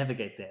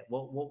navigate that?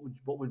 What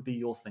would be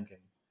your thinking?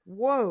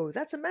 Whoa,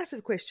 that's a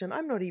massive question.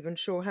 I'm not even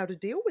sure how to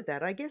deal with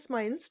that. I guess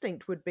my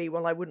instinct would be,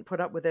 well, I wouldn't put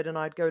up with it and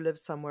I'd go live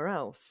somewhere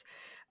else.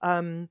 But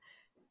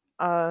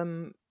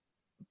I'm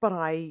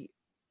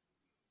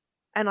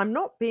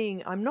not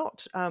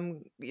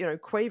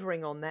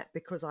quavering on that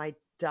because I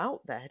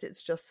doubt that.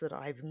 It's just that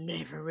I've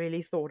never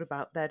really thought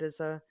about that as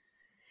a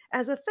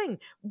thing.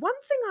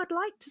 One thing I'd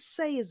like to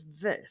say is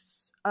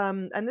this,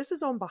 and this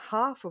is on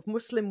behalf of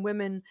Muslim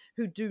women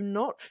who do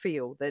not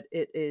feel that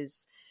it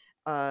is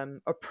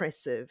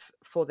oppressive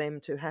for them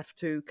to have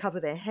to cover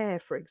their hair,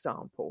 for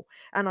example.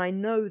 And I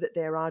know that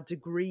there are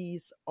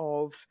degrees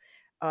of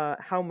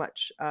how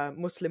much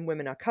Muslim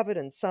women are covered,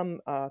 and some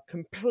are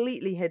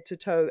completely head to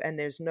toe and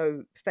there's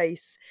no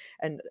face,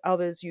 and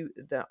others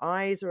the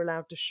eyes are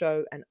allowed to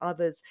show, and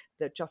others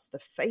that just the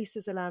face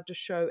is allowed to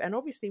show. And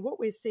obviously what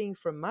we're seeing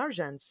from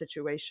Marjan's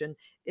situation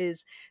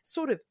is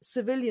sort of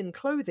civilian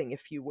clothing,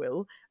 if you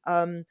will,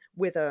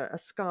 with a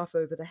scarf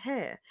over the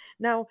hair.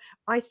 Now,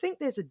 I think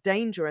there's a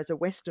danger as a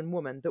Western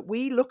woman that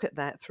we look at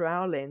that through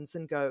our lens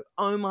and go,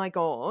 oh my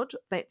God,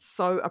 that's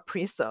so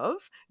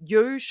oppressive.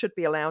 You should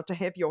be allowed to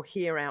have your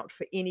hair out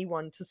for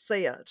anyone to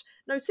see it.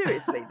 No,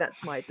 seriously,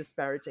 that's my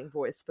disparaging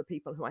voice for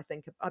people who I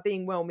think are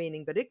being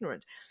well-meaning but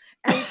ignorant.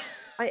 And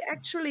I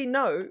actually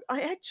know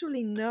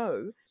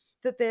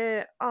that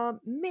there are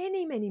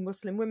many, many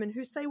Muslim women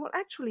who say, well,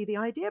 actually, the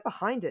idea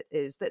behind it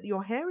is that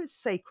your hair is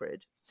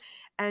sacred,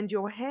 and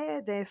your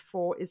hair,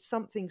 therefore, is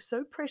something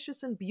so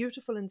precious and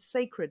beautiful and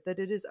sacred that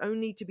it is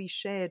only to be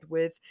shared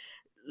with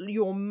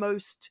your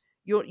nearest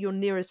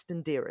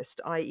and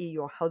dearest, i.e.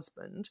 your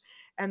husband.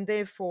 And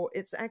therefore,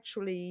 it's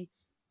actually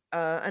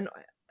an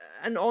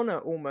honor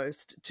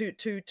almost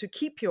to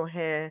keep your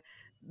hair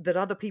that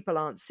other people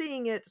aren't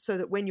seeing it, so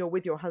that when you're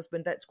with your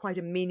husband, that's quite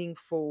a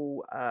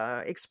meaningful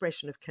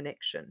expression of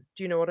connection.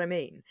 Do you know what I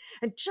mean?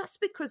 And just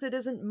because it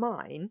isn't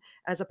mine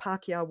as a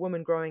Pākehā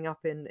woman growing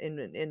up in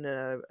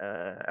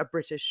a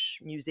British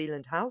New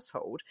Zealand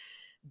household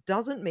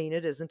doesn't mean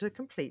it isn't a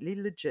completely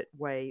legit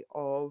way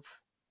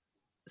of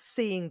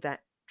seeing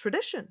that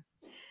tradition.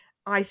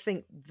 I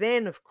think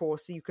then, of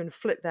course, you can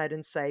flip that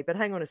and say, but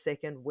hang on a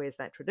second, where's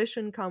that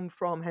tradition come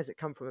from? Has it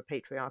come from a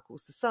patriarchal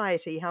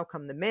society? How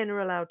come the men are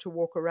allowed to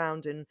walk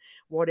around in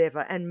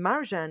whatever? And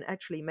Marjan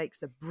actually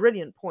makes a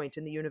brilliant point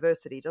in the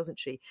university, doesn't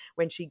she?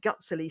 When she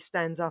gutsily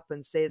stands up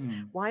and says,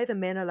 why are the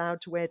men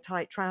allowed to wear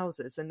tight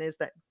trousers? And there's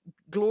that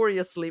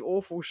gloriously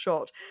awful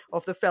shot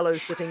of the fellow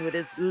sitting with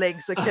his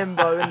legs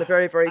akimbo in the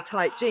very, very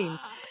tight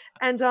jeans.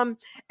 And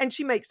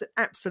she makes an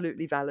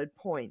absolutely valid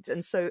point.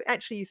 And so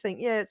actually you think,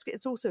 yeah,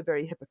 it's also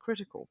very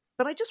hypocritical.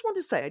 But I just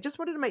wanted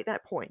to make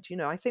that point. You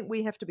know, I think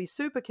we have to be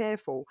super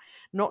careful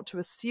not to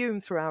assume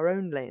through our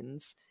own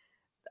lens,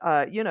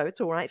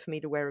 it's all right for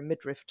me to wear a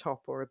midriff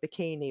top or a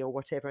bikini or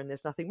whatever, and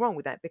there's nothing wrong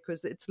with that,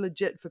 because it's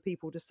legit for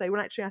people to say, well,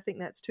 actually, I think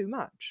that's too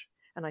much.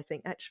 And I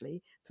think,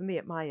 actually, for me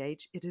at my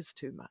age, it is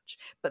too much.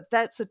 But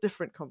that's a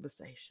different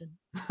conversation.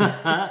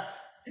 I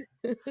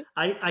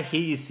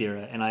hear you,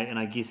 Sarah, and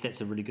I guess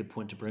that's a really good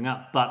point to bring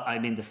up. But I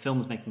mean, the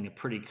film's making a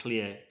pretty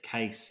clear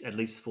case, at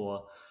least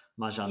for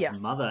Marjan's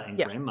mother and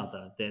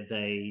grandmother, that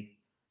they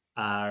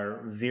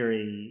are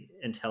very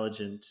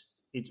intelligent.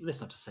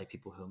 That's not to say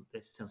people who,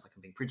 that sounds like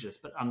I'm being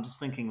prejudiced, but I'm just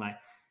thinking like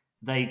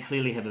they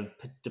clearly have a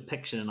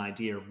depiction, an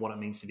idea of what it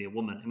means to be a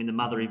woman. I mean, the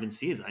mother even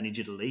says, I need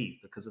you to leave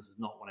because this is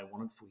not what I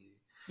wanted for you.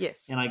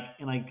 Yes. And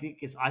I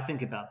guess I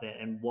think about that,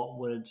 and what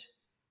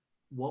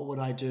would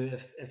I do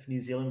if New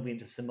Zealand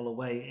went a similar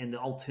way and the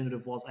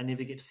alternative was I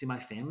never get to see my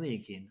family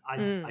again?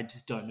 I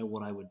just don't know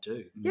what I would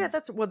do. Yeah,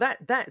 that's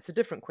a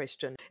different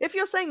question. If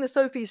you're saying the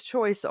Sophie's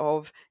choice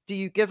of, do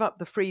you give up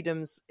the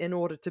freedoms in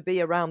order to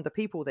be around the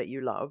people that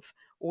you love,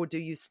 or do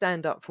you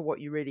stand up for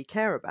what you really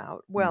care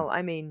about? Well,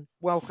 I mean,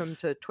 welcome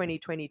to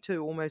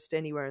 2022 almost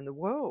anywhere in the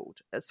world,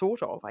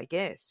 sort of, I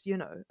guess, you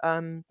know.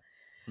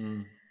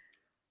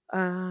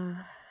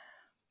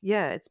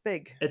 Yeah, it's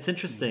big. It's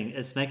interesting.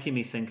 It's making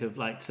me think of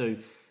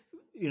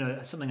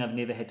something I've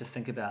never had to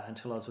think about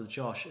until I was with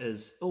Josh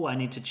is, I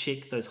need to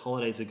check those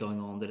holidays we're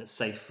going on that it's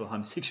safe for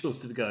homosexuals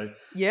to go.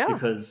 Yeah.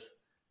 Because,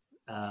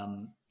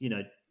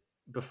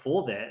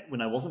 before that, when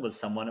I wasn't with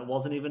someone, it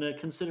wasn't even a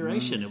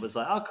consideration. It was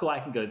like, oh, cool, I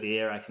can go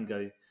there. I can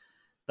go.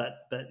 But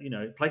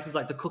places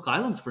like the Cook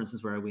Islands, for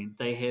instance, where I went,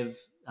 they have,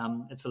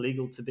 it's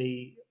illegal to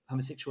be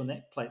homosexual in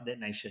that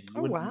nation.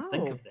 You wouldn't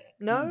think of that.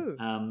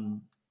 No.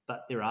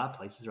 But there are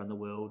places around the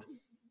world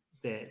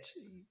that,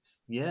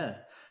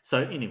 So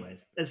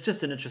anyways, it's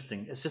just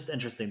interesting.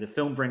 The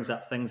film brings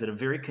up things that are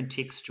very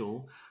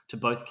contextual to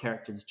both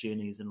characters'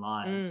 journeys and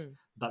lives.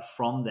 But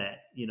from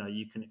that,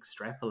 you can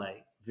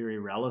extrapolate very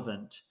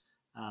relevant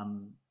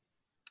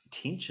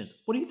tensions.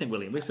 What do you think,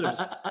 William?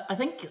 I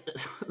think,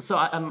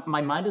 so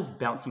my mind is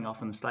bouncing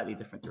off in a slightly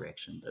different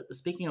direction.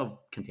 Speaking of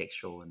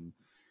contextual and,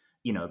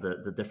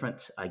 the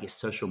different, I guess,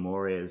 social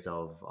mores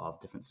of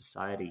different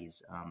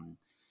societies,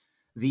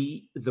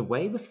 the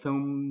way the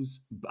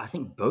films, I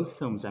think both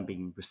films are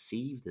being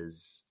received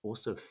is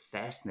also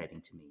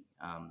fascinating to me.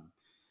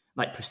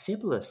 Like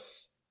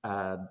Persepolis,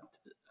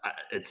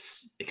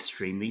 it's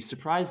extremely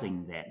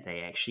surprising that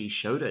they actually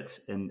showed it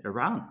in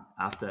Iran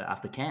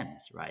after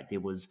Cannes, right?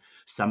 There was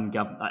some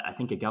I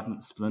think a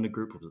government splinter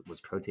group was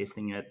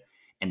protesting it.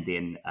 And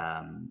then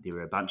there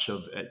were a bunch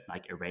of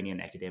Iranian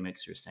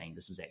academics who are saying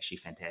this is actually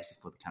fantastic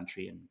for the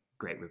country and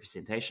great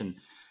representation.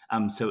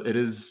 So it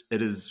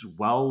is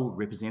well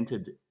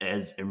represented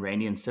as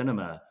Iranian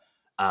cinema,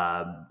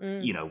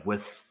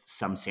 with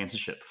some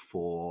censorship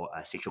for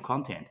sexual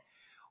content.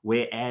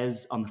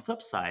 Whereas on the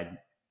flip side,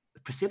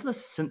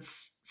 Persepolis,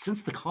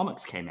 since the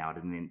comics came out,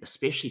 and then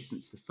especially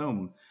since the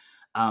film,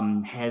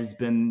 has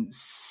been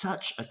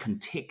such a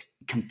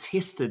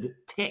contested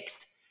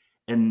text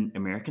in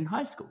American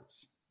high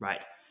schools,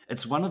 right?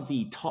 It's one of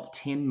the top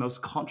 10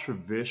 most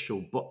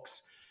controversial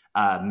books.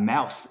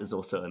 Maus is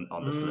also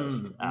on this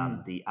list,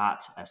 the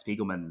Art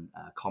Spiegelman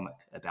comic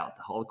about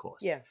the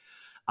Holocaust. Yeah.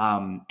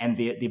 And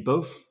they're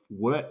both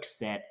works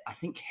that I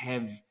think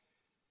have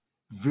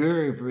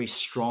very, very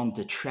strong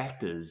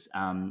detractors,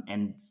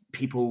 and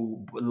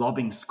people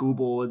lobbying school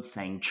boards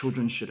saying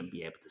children shouldn't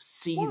be able to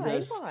see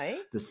this.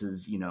 Why? This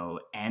is,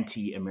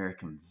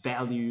 anti-American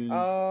values.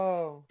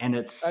 Oh, And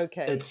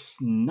okay.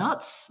 it's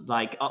nuts.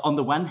 Like, on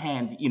the one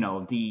hand,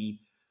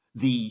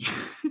 the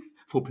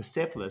for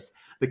Persepolis,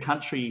 the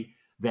country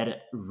that it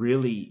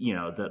really,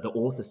 the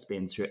author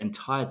spends her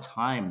entire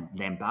time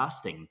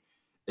lambasting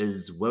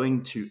is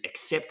willing to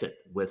accept it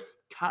with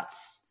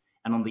cuts.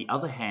 And on the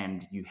other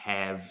hand, you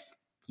have,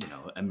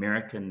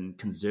 American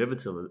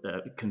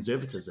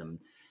conservatism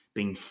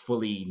being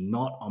fully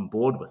not on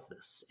board with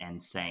this and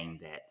saying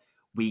that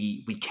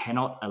we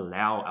cannot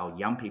allow our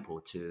young people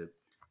to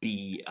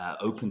be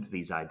open to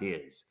these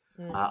ideas.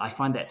 I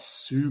find that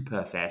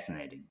super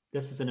fascinating.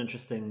 This is an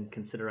interesting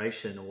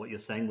consideration, or what you're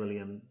saying,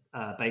 William,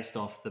 based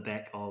off the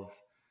back of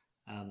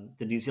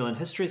the New Zealand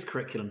Histories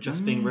curriculum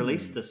just being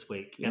released this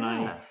week. Yeah. And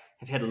I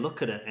have had a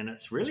look at it, and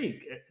it's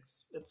really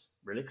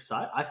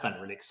exciting. I found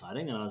it really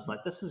exciting, and I was like,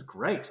 this is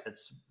great.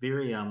 It's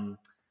very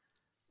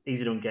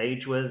easy to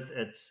engage with.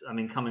 It's,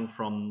 coming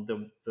from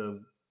the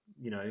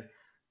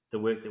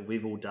work that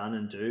we've all done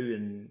and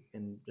do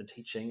in the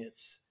teaching,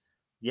 it's,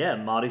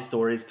 Māori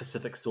stories,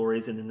 Pacific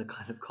stories, and then the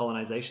kind of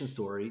colonization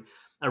story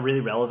are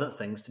really relevant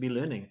things to be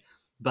learning.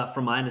 But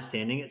from my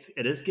understanding,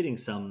 it is getting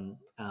some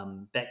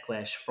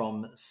backlash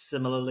from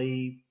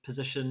similarly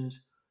positioned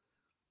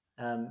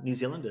New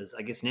Zealanders,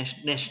 I guess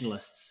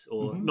nationalists,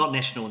 or not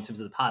national in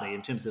terms of the party,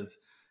 in terms of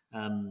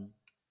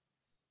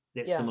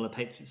that similar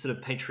sort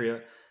of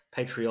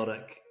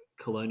patriotic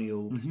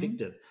colonial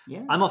perspective.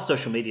 Yeah. I'm off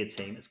social media,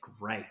 team. It's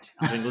great.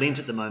 I'm in Lent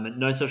at the moment,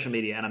 no social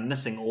media, and I'm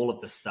missing all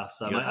of this stuff.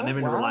 So I'm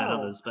having to rely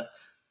on others. But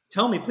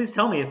please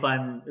tell me if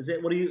I'm. Is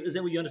that what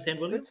you understand,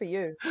 William? Good for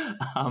you.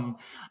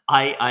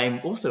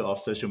 I'm also off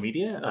social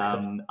media.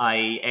 Okay.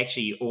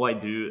 All I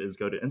do is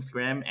go to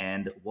Instagram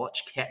and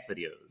watch cat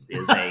videos.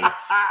 There's a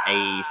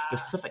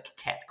specific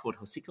cat called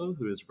Hosiko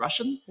who is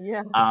Russian.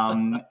 Yeah.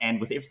 And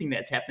with everything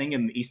that's happening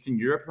in Eastern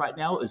Europe right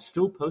now, is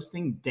still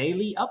posting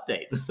daily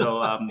updates.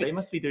 So they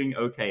must be doing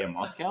okay in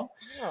Moscow,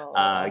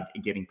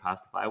 getting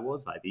past the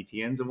firewalls via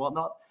VPNs and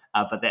whatnot.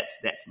 But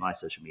that's my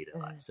social media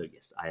life. So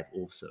yes, I have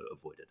also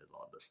avoided a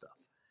lot of this stuff.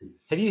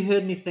 Have you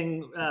heard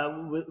anything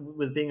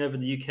with being over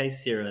in the UK,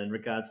 Sarah, in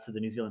regards to the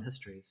New Zealand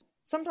histories?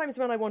 Sometimes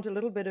when I want a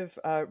little bit of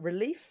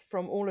relief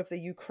from all of the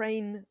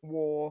Ukraine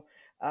war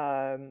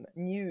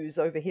news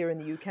over here in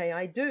the UK,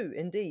 I do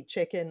indeed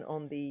check in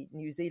on the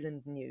New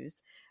Zealand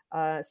news.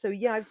 So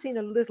yeah, I've seen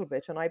a little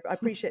bit, and I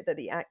appreciate that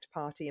the ACT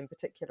Party in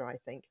particular, I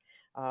think,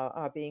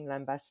 are being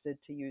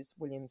lambasted, to use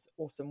William's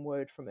awesome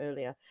word from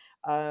earlier,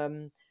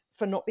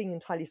 for not being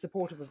entirely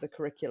supportive of the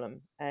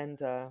curriculum. And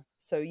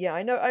so, yeah,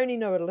 I only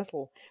know a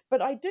little.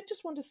 But I did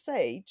just want to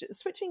say,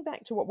 switching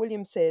back to what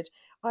William said,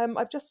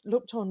 I've just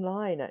looked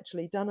online,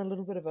 actually, done a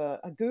little bit of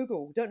a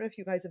Google. Don't know if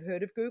you guys have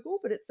heard of Google,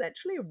 but it's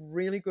actually a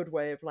really good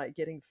way of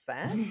getting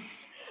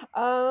facts.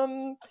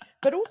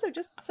 But also,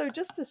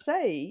 just to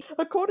say,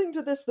 according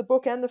to this, the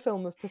book and the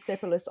film of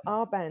Persepolis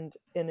are banned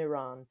in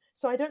Iran.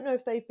 So I don't know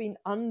if they've been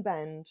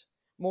unbanned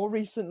more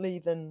recently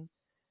than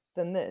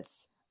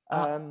this.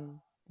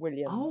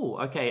 William. Oh,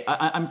 okay.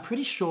 I'm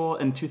pretty sure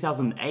in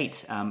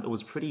 2008 it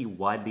was pretty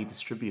widely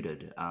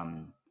distributed.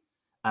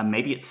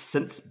 Maybe it's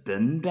since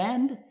been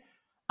banned.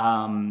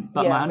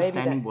 But my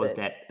understanding was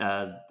that,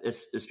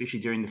 especially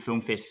during the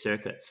film fest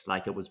circuits,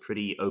 it was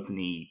pretty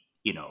openly,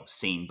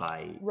 seen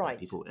by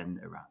people in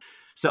Iran.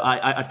 So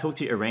I've talked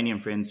to Iranian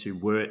friends who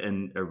were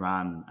in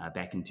Iran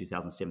back in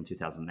 2007,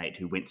 2008,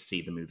 who went to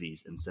see the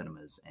movies in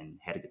cinemas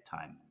and had a good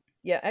time.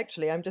 Yeah,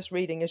 actually, I'm just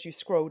reading as you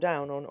scroll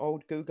down on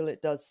old Google,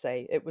 it does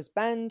say it was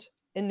banned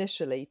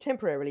initially,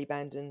 temporarily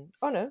banned in...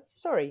 Oh, no,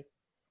 sorry.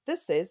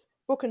 This says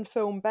book and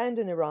film banned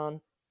in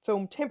Iran,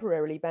 film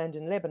temporarily banned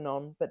in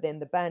Lebanon, but then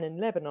the ban in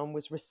Lebanon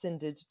was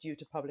rescinded due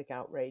to public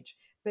outrage.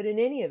 But in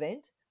any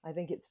event, I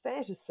think it's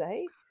fair to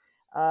say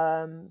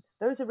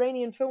those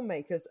Iranian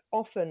filmmakers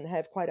often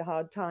have quite a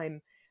hard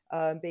time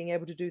being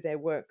able to do their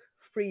work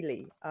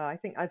freely. I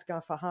think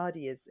Asghar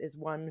Farhadi is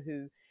one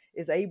who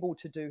is able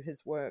to do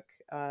his work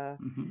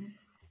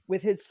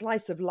with his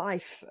slice of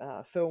life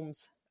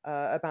films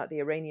about the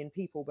Iranian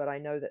people, but I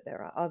know that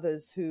there are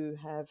others who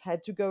have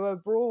had to go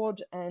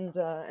abroad, and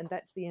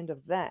that's the end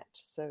of that.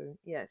 So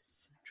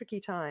yes, tricky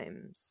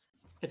times.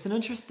 It's a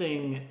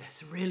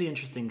really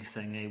interesting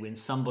thing, when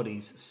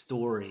somebody's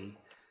story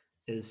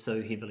is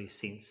so heavily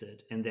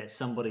censored, and that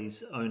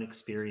somebody's own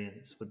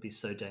experience would be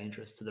so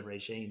dangerous to the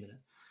regime.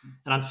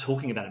 And I'm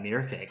talking about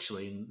America,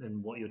 actually,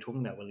 and what you're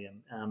talking about,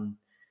 William.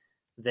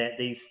 That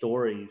these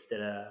stories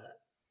that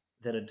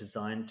are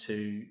designed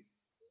to,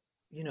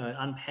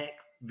 unpack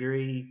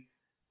very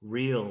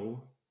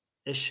real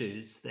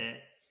issues that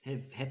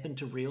have happened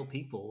to real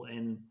people,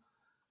 and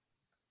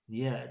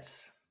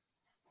it's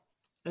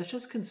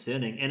just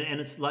concerning. And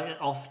it's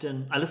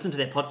often I listened to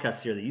that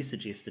podcast here that you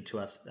suggested to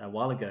us a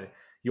while ago,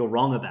 You're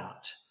Wrong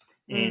About,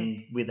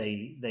 and where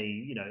they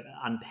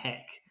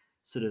unpack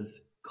sort of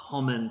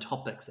common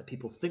topics that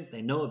people think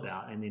they know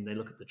about, and then they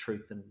look at the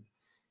truth and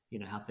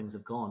how things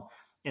have gone.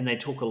 and they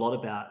talk a lot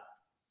about,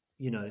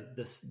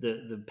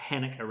 the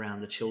panic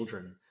around the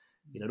children.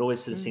 It always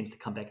sort of seems to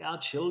come back. Our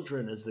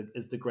children is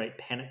the great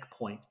panic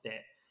point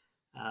that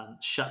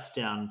shuts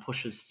down,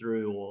 pushes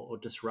through, or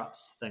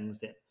disrupts things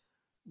that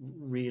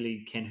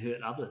really can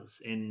hurt others.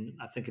 And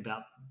I think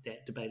about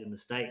that debate in the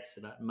States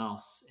about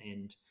Mouse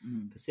and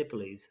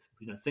Persepolis.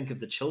 Think of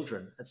the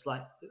children. It's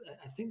like,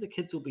 I think the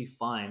kids will be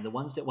fine. The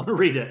ones that want to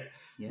read it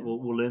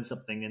will learn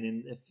something. And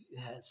then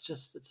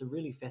it's a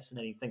really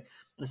fascinating thing.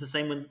 And it's the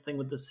same thing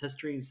with this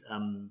histories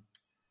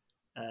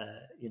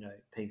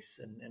piece.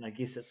 And I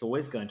guess it's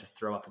always going to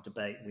throw up a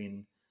debate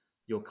when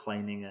you're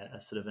claiming a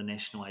sort of a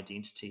national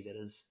identity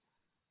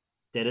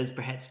that is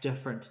perhaps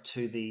different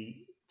to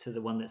the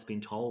one that's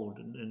been told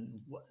and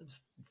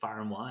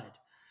far and wide.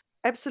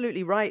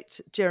 Absolutely right,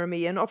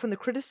 Jeremy. And often the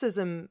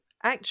criticism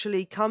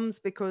actually comes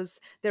because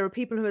there are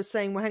people who are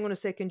saying, well, hang on a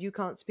second, you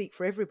can't speak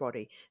for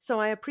everybody. So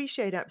I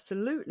appreciate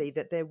absolutely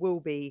that there will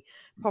be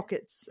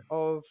pockets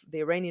of the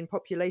Iranian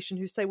population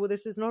who say, well,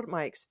 this is not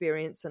my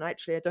experience, and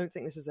actually I don't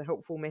think this is a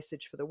helpful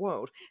message for the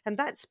world. And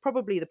that's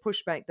probably the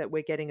pushback that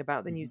we're getting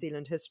about the New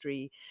Zealand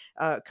history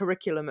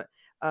curriculum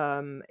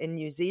in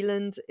New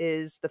Zealand,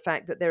 is the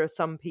fact that there are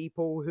some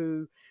people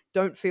who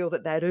don't feel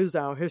that is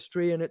our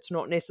history and it's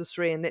not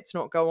necessary, and let's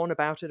not go on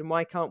about it, and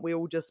why can't we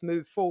all just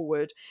move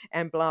forward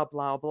and blah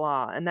blah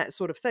blah and that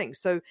sort of thing.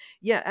 So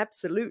yeah,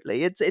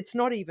 absolutely, it's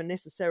not even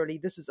necessarily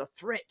this is a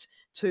threat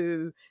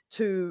to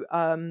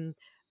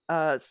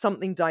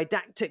something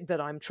didactic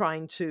that I'm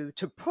trying to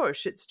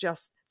push. It's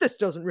just, this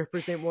doesn't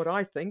represent what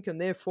I think,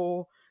 and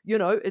therefore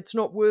it's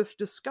not worth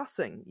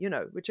discussing,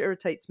 which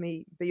irritates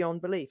me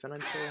beyond belief, and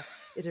I'm sure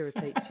it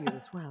irritates you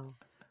as well.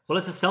 Well,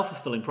 it's a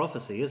self-fulfilling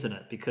prophecy, isn't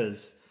it?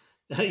 Because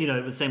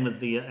the same with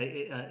the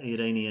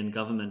Iranian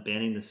government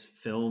banning this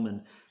film,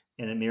 and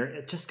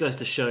it just goes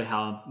to show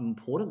how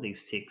important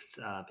these texts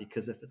are.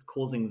 Because if it's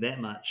causing that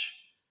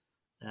much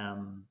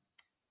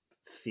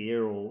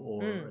fear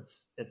or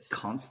it's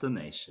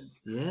consternation,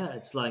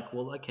 it's like,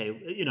 well, okay,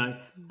 and I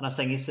was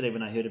saying yesterday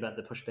when I heard about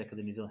the pushback of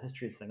the New Zealand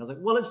histories thing, I was like,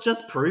 well, it's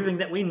just proving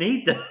that we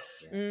need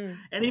this.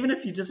 And even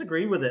if you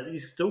disagree with it, you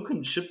still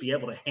should be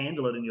able to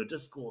handle it in your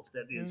discourse.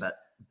 That is,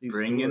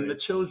 bring in the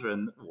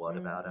children. What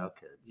about our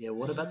kids? Yeah,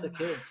 what about the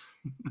kids?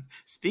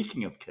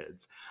 Speaking of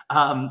kids,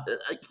 can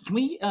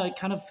we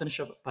kind of finish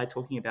up by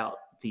talking about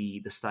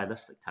the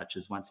stylistic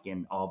touches once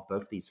again of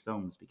both these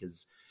films?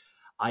 Because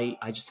I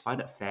just find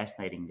it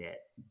fascinating that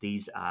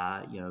these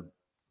are,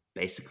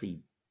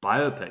 basically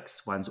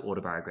biopics. One's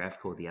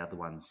autobiographical, the other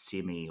one's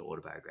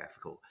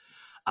semi-autobiographical,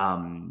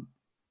 done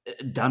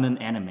in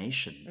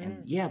animation.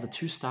 And yeah, the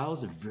two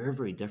styles are very,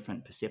 very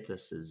different.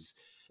 Persepolis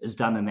is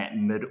done in that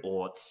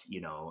mid-aughts,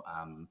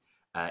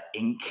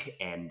 ink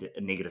and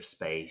negative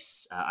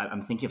space.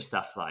 I'm thinking of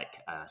stuff like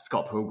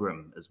Scott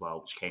Pilgrim as well,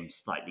 which came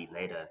slightly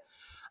later.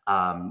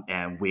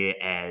 And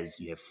whereas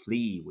you have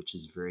Flea, which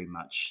is very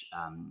much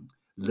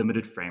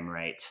limited frame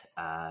rate,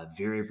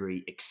 very,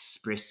 very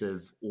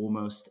expressive,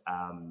 almost,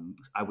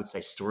 I would say,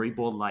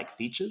 storyboard-like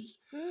features.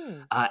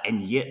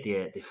 And yet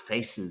their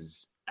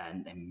faces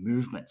and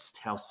movements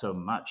tell so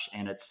much.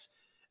 And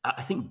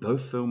I think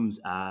both films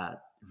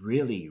are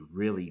really,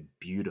 really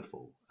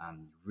beautiful,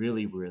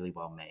 really, really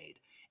well made,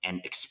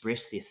 and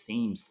express their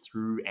themes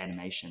through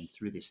animation,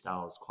 through their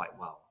styles quite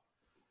well.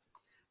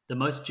 The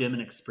most German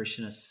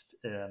expressionist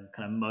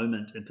kind of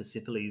moment in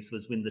Persepolis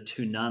was when the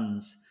two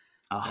nuns,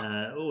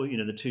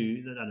 the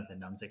two, I don't know if they're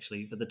nuns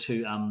actually, but the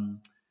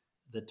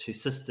two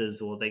sisters,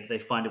 or they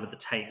find it with the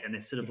tape, and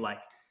they're sort of like,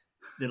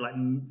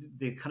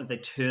 they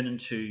turn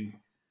into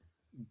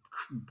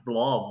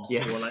blobs,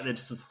 or like they're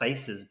just with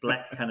faces,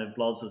 black kind of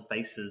blobs with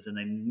faces, and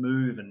they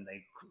move, and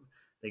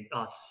they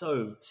are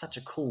such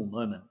a cool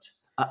moment.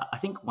 I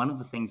think one of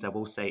the things I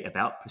will say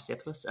about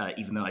Persepolis,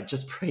 even though I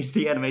just praised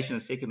the animation a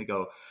second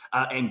ago,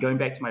 and going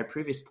back to my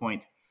previous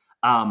point,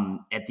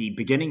 at the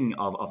beginning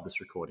of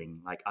this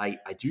recording, like I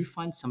do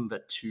find some of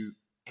it to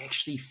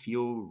actually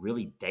feel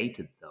really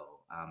dated, though.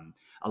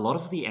 A lot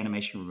of the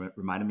animation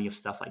reminded me of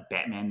stuff like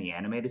Batman the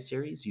Animated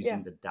Series,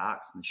 using the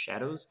darks and the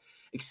shadows,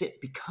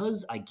 except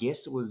because I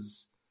guess it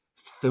was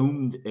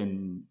filmed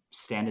in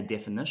standard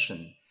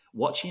definition.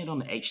 Watching it on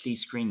the HD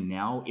screen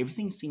now,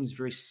 everything seems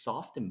very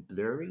soft and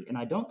blurry, and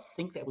I don't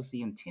think that was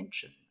the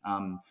intention.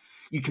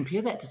 You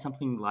compare that to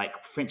something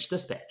like French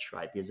Dispatch,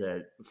 right? There's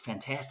a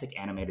fantastic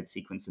animated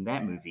sequence in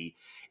that movie,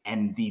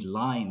 and the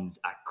lines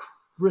are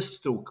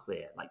crystal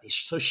clear. Like, they're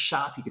so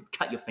sharp you could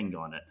cut your finger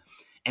on it.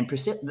 And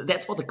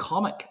that's what the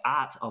comic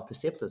art of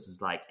Persepolis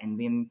is like. And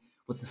then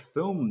with the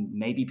film,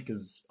 maybe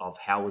because of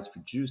how it was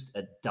produced,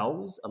 it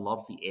dulls a lot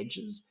of the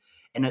edges,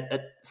 and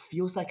it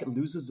feels like it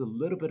loses a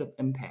little bit of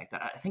impact.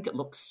 I think it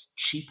looks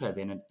cheaper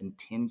than it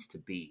intends to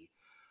be.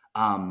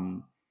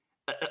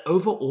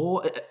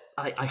 Overall,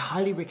 I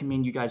highly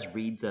recommend you guys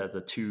read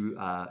the two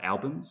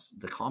albums,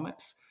 the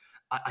comics.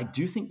 I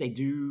do think they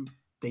do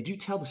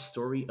tell the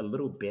story a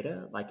little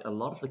better. Like, a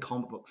lot of the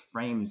comic book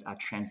frames are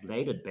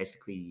translated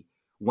basically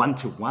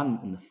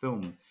one-to-one in the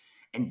film.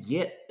 And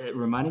yet it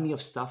reminded me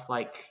of stuff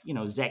like,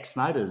 Zack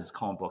Snyder's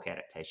comic book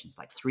adaptations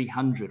like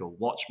 300 or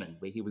Watchmen,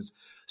 where he was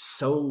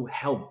so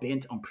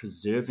hell-bent on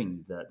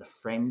preserving the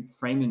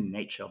framing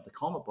nature of the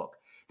comic book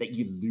that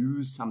you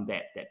lose some of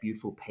that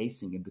beautiful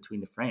pacing in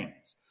between the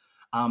frames.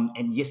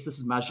 And yes, this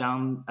is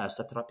Marjane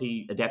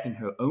Satrapi adapting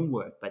her own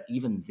work, but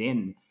even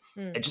then,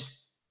 it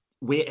just,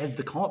 whereas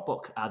the comic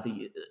book,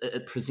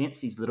 it presents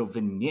these little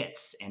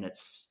vignettes, and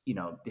it's,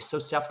 they're so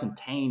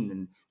self-contained,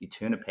 and you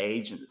turn a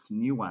page and it's a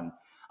new one.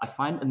 I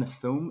find in the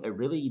film, it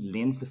really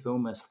lends the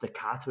film a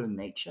staccato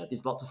nature.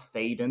 There's lots of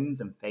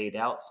fade-ins and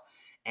fade-outs,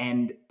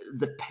 and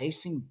the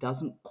pacing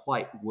doesn't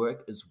quite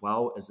work as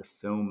well as a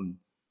film.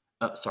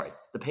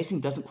 The pacing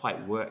doesn't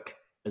quite work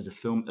as a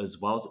film as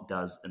well as it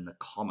does in the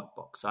comic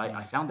book. So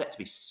I found that to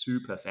be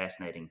super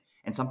fascinating,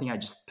 and something I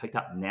just picked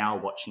up now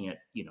watching it,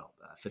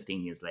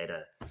 15 years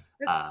later.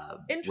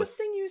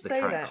 Interesting you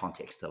say that. The current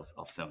context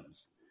of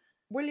films.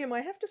 William,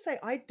 I have to say,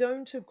 I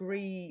don't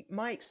agree.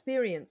 My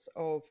experience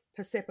of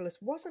Persepolis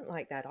wasn't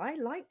like that. I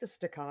liked the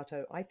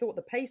staccato. I thought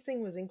the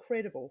pacing was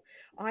incredible.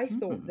 I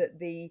thought that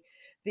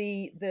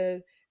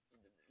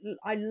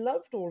I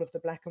loved all of the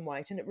black and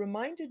white, and it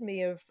reminded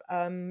me of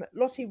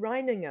Lotte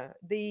Reininger,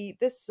 the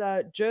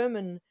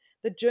German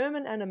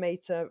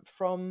animator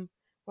from,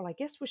 well, I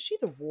guess, was she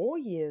the war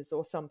years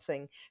or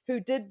something, who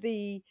did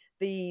the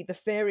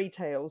fairy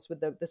tales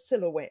with the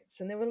silhouettes,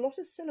 and there were a lot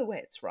of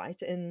silhouettes,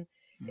 right, in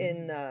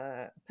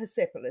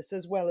Persepolis,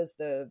 as well as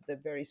the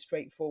very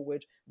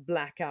straightforward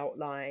black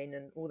outline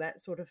and all that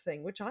sort of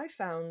thing, which I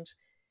found,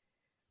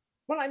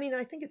 well, I mean,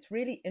 I think it's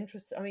really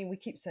interesting. I mean, we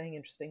keep saying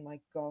interesting. My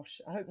gosh,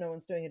 I hope no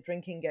one's doing a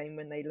drinking game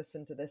when they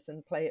listen to this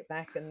and play it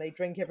back, and they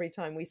drink every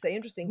time we say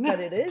interesting, but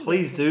it is.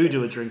 Please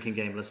do a drinking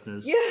game,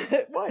 listeners.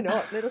 Yeah, why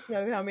not? Let us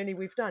know how many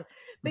we've done.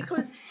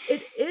 Because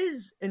it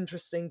is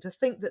interesting to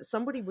think that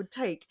somebody would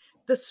take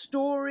the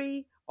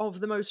story of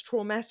the most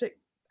traumatic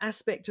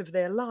aspect of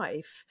their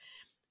life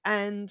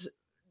and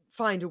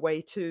find a way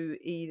to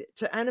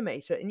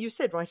animate it. And you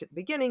said right at the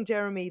beginning,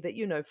 Jeremy,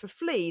 that, for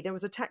Flea, there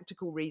was a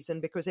tactical reason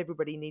because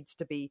everybody needs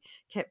to be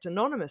kept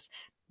anonymous.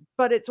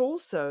 But it's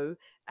also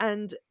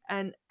an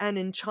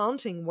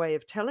enchanting way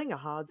of telling a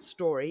hard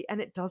story,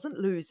 and it doesn't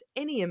lose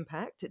any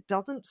impact.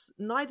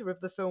 Neither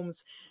of the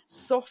films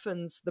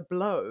softens the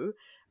blow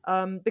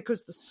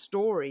because the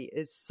story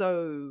is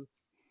so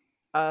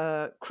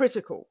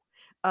critical.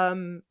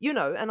 And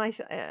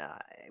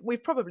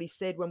we've probably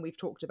said when we've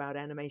talked about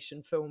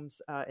animation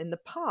films in the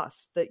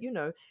past that,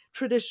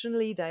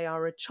 traditionally they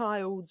are a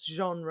child's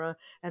genre,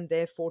 and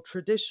therefore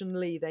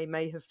traditionally they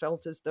may have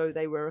felt as though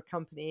they were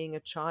accompanying a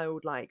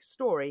childlike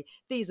story.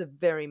 These are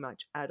very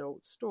much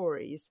adult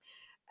stories.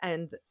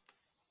 And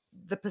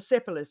the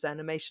Persepolis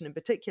animation in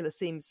particular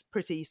seems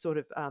pretty sort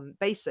of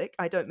basic.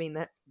 I don't mean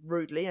that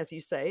rudely, as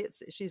you say.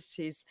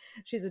 She's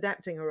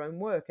adapting her own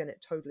work, and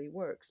it totally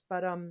works.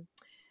 But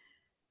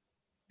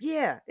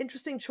yeah,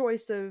 interesting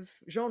choice of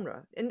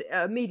genre, and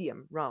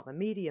medium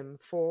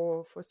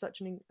for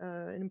such an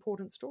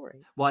important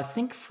story. Well, I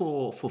think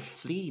for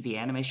Flea, the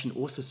animation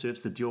also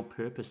serves the dual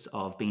purpose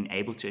of being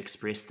able to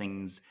express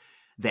things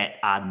that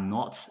are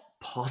not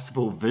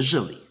possible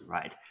visually,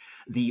 right?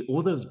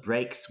 All those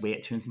breaks where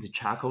it turns into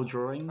charcoal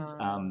drawings,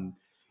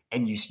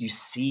 and you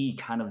see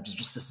kind of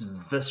just this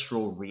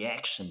visceral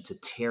reaction to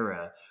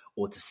terror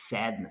or to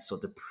sadness or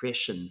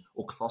depression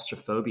or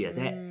claustrophobia.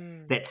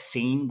 That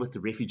scene with the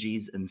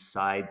refugees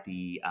inside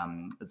the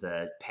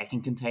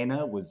packing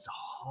container was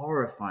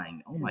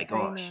horrifying. Oh my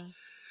gosh.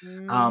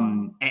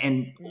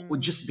 And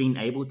just being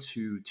able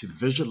to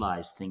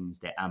visualize things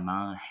that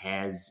Armand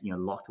has,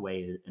 locked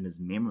away in his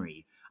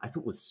memory, I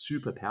thought was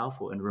super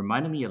powerful, and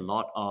reminded me a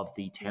lot of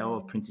The Tale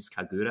of Princess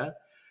Kaguya,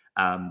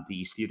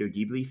 the Studio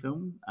Ghibli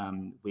film,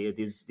 where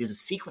there's a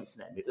sequence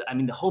in that. I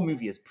mean, the whole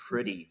movie is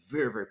pretty,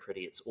 very, very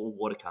pretty. It's all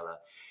watercolor,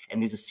 and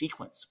there's a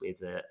sequence where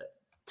the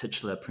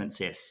titular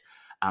princess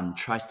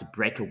tries to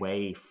break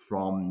away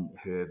from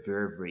her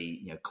very,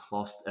 very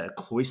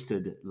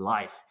cloistered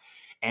life,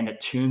 and it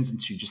turns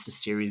into just a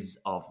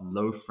series of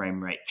low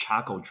frame rate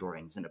charcoal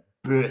drawings, and it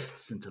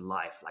bursts into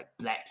life like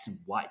blacks and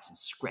whites and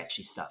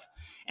scratchy stuff.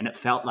 And it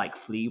felt like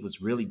Flea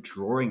was really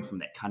drawing from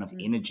that kind of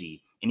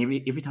energy. And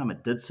every time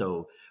it did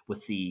so,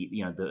 with the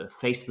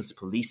faceless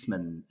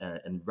policemen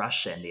in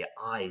Russia and their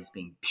eyes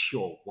being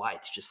pure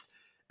white, just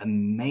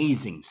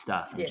amazing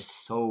stuff, and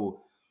just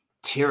so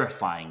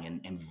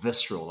terrifying and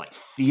visceral, like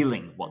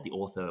feeling what the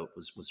author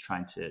was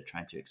trying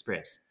to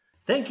express.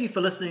 Thank you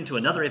for listening to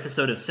another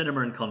episode of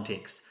Cinema in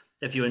Context.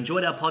 If you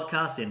enjoyed our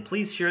podcast, then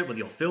please share it with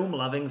your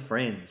film-loving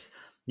friends.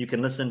 You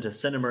can listen to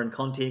Cinema in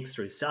Context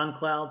through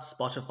SoundCloud,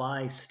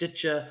 Spotify,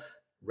 Stitcher,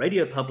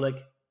 Radio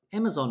Public,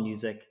 Amazon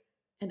Music,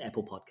 and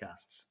Apple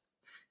Podcasts.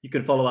 You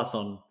can follow us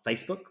on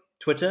Facebook,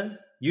 Twitter,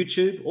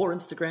 YouTube, or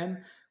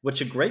Instagram,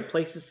 which are great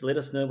places to let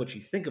us know what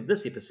you think of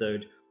this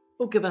episode,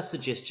 or give us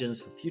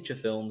suggestions for future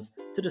films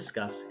to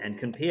discuss and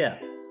compare.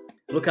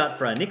 Look out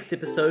for our next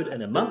episode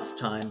in a month's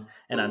time,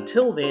 and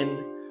until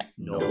then,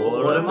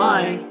 nor am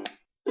I.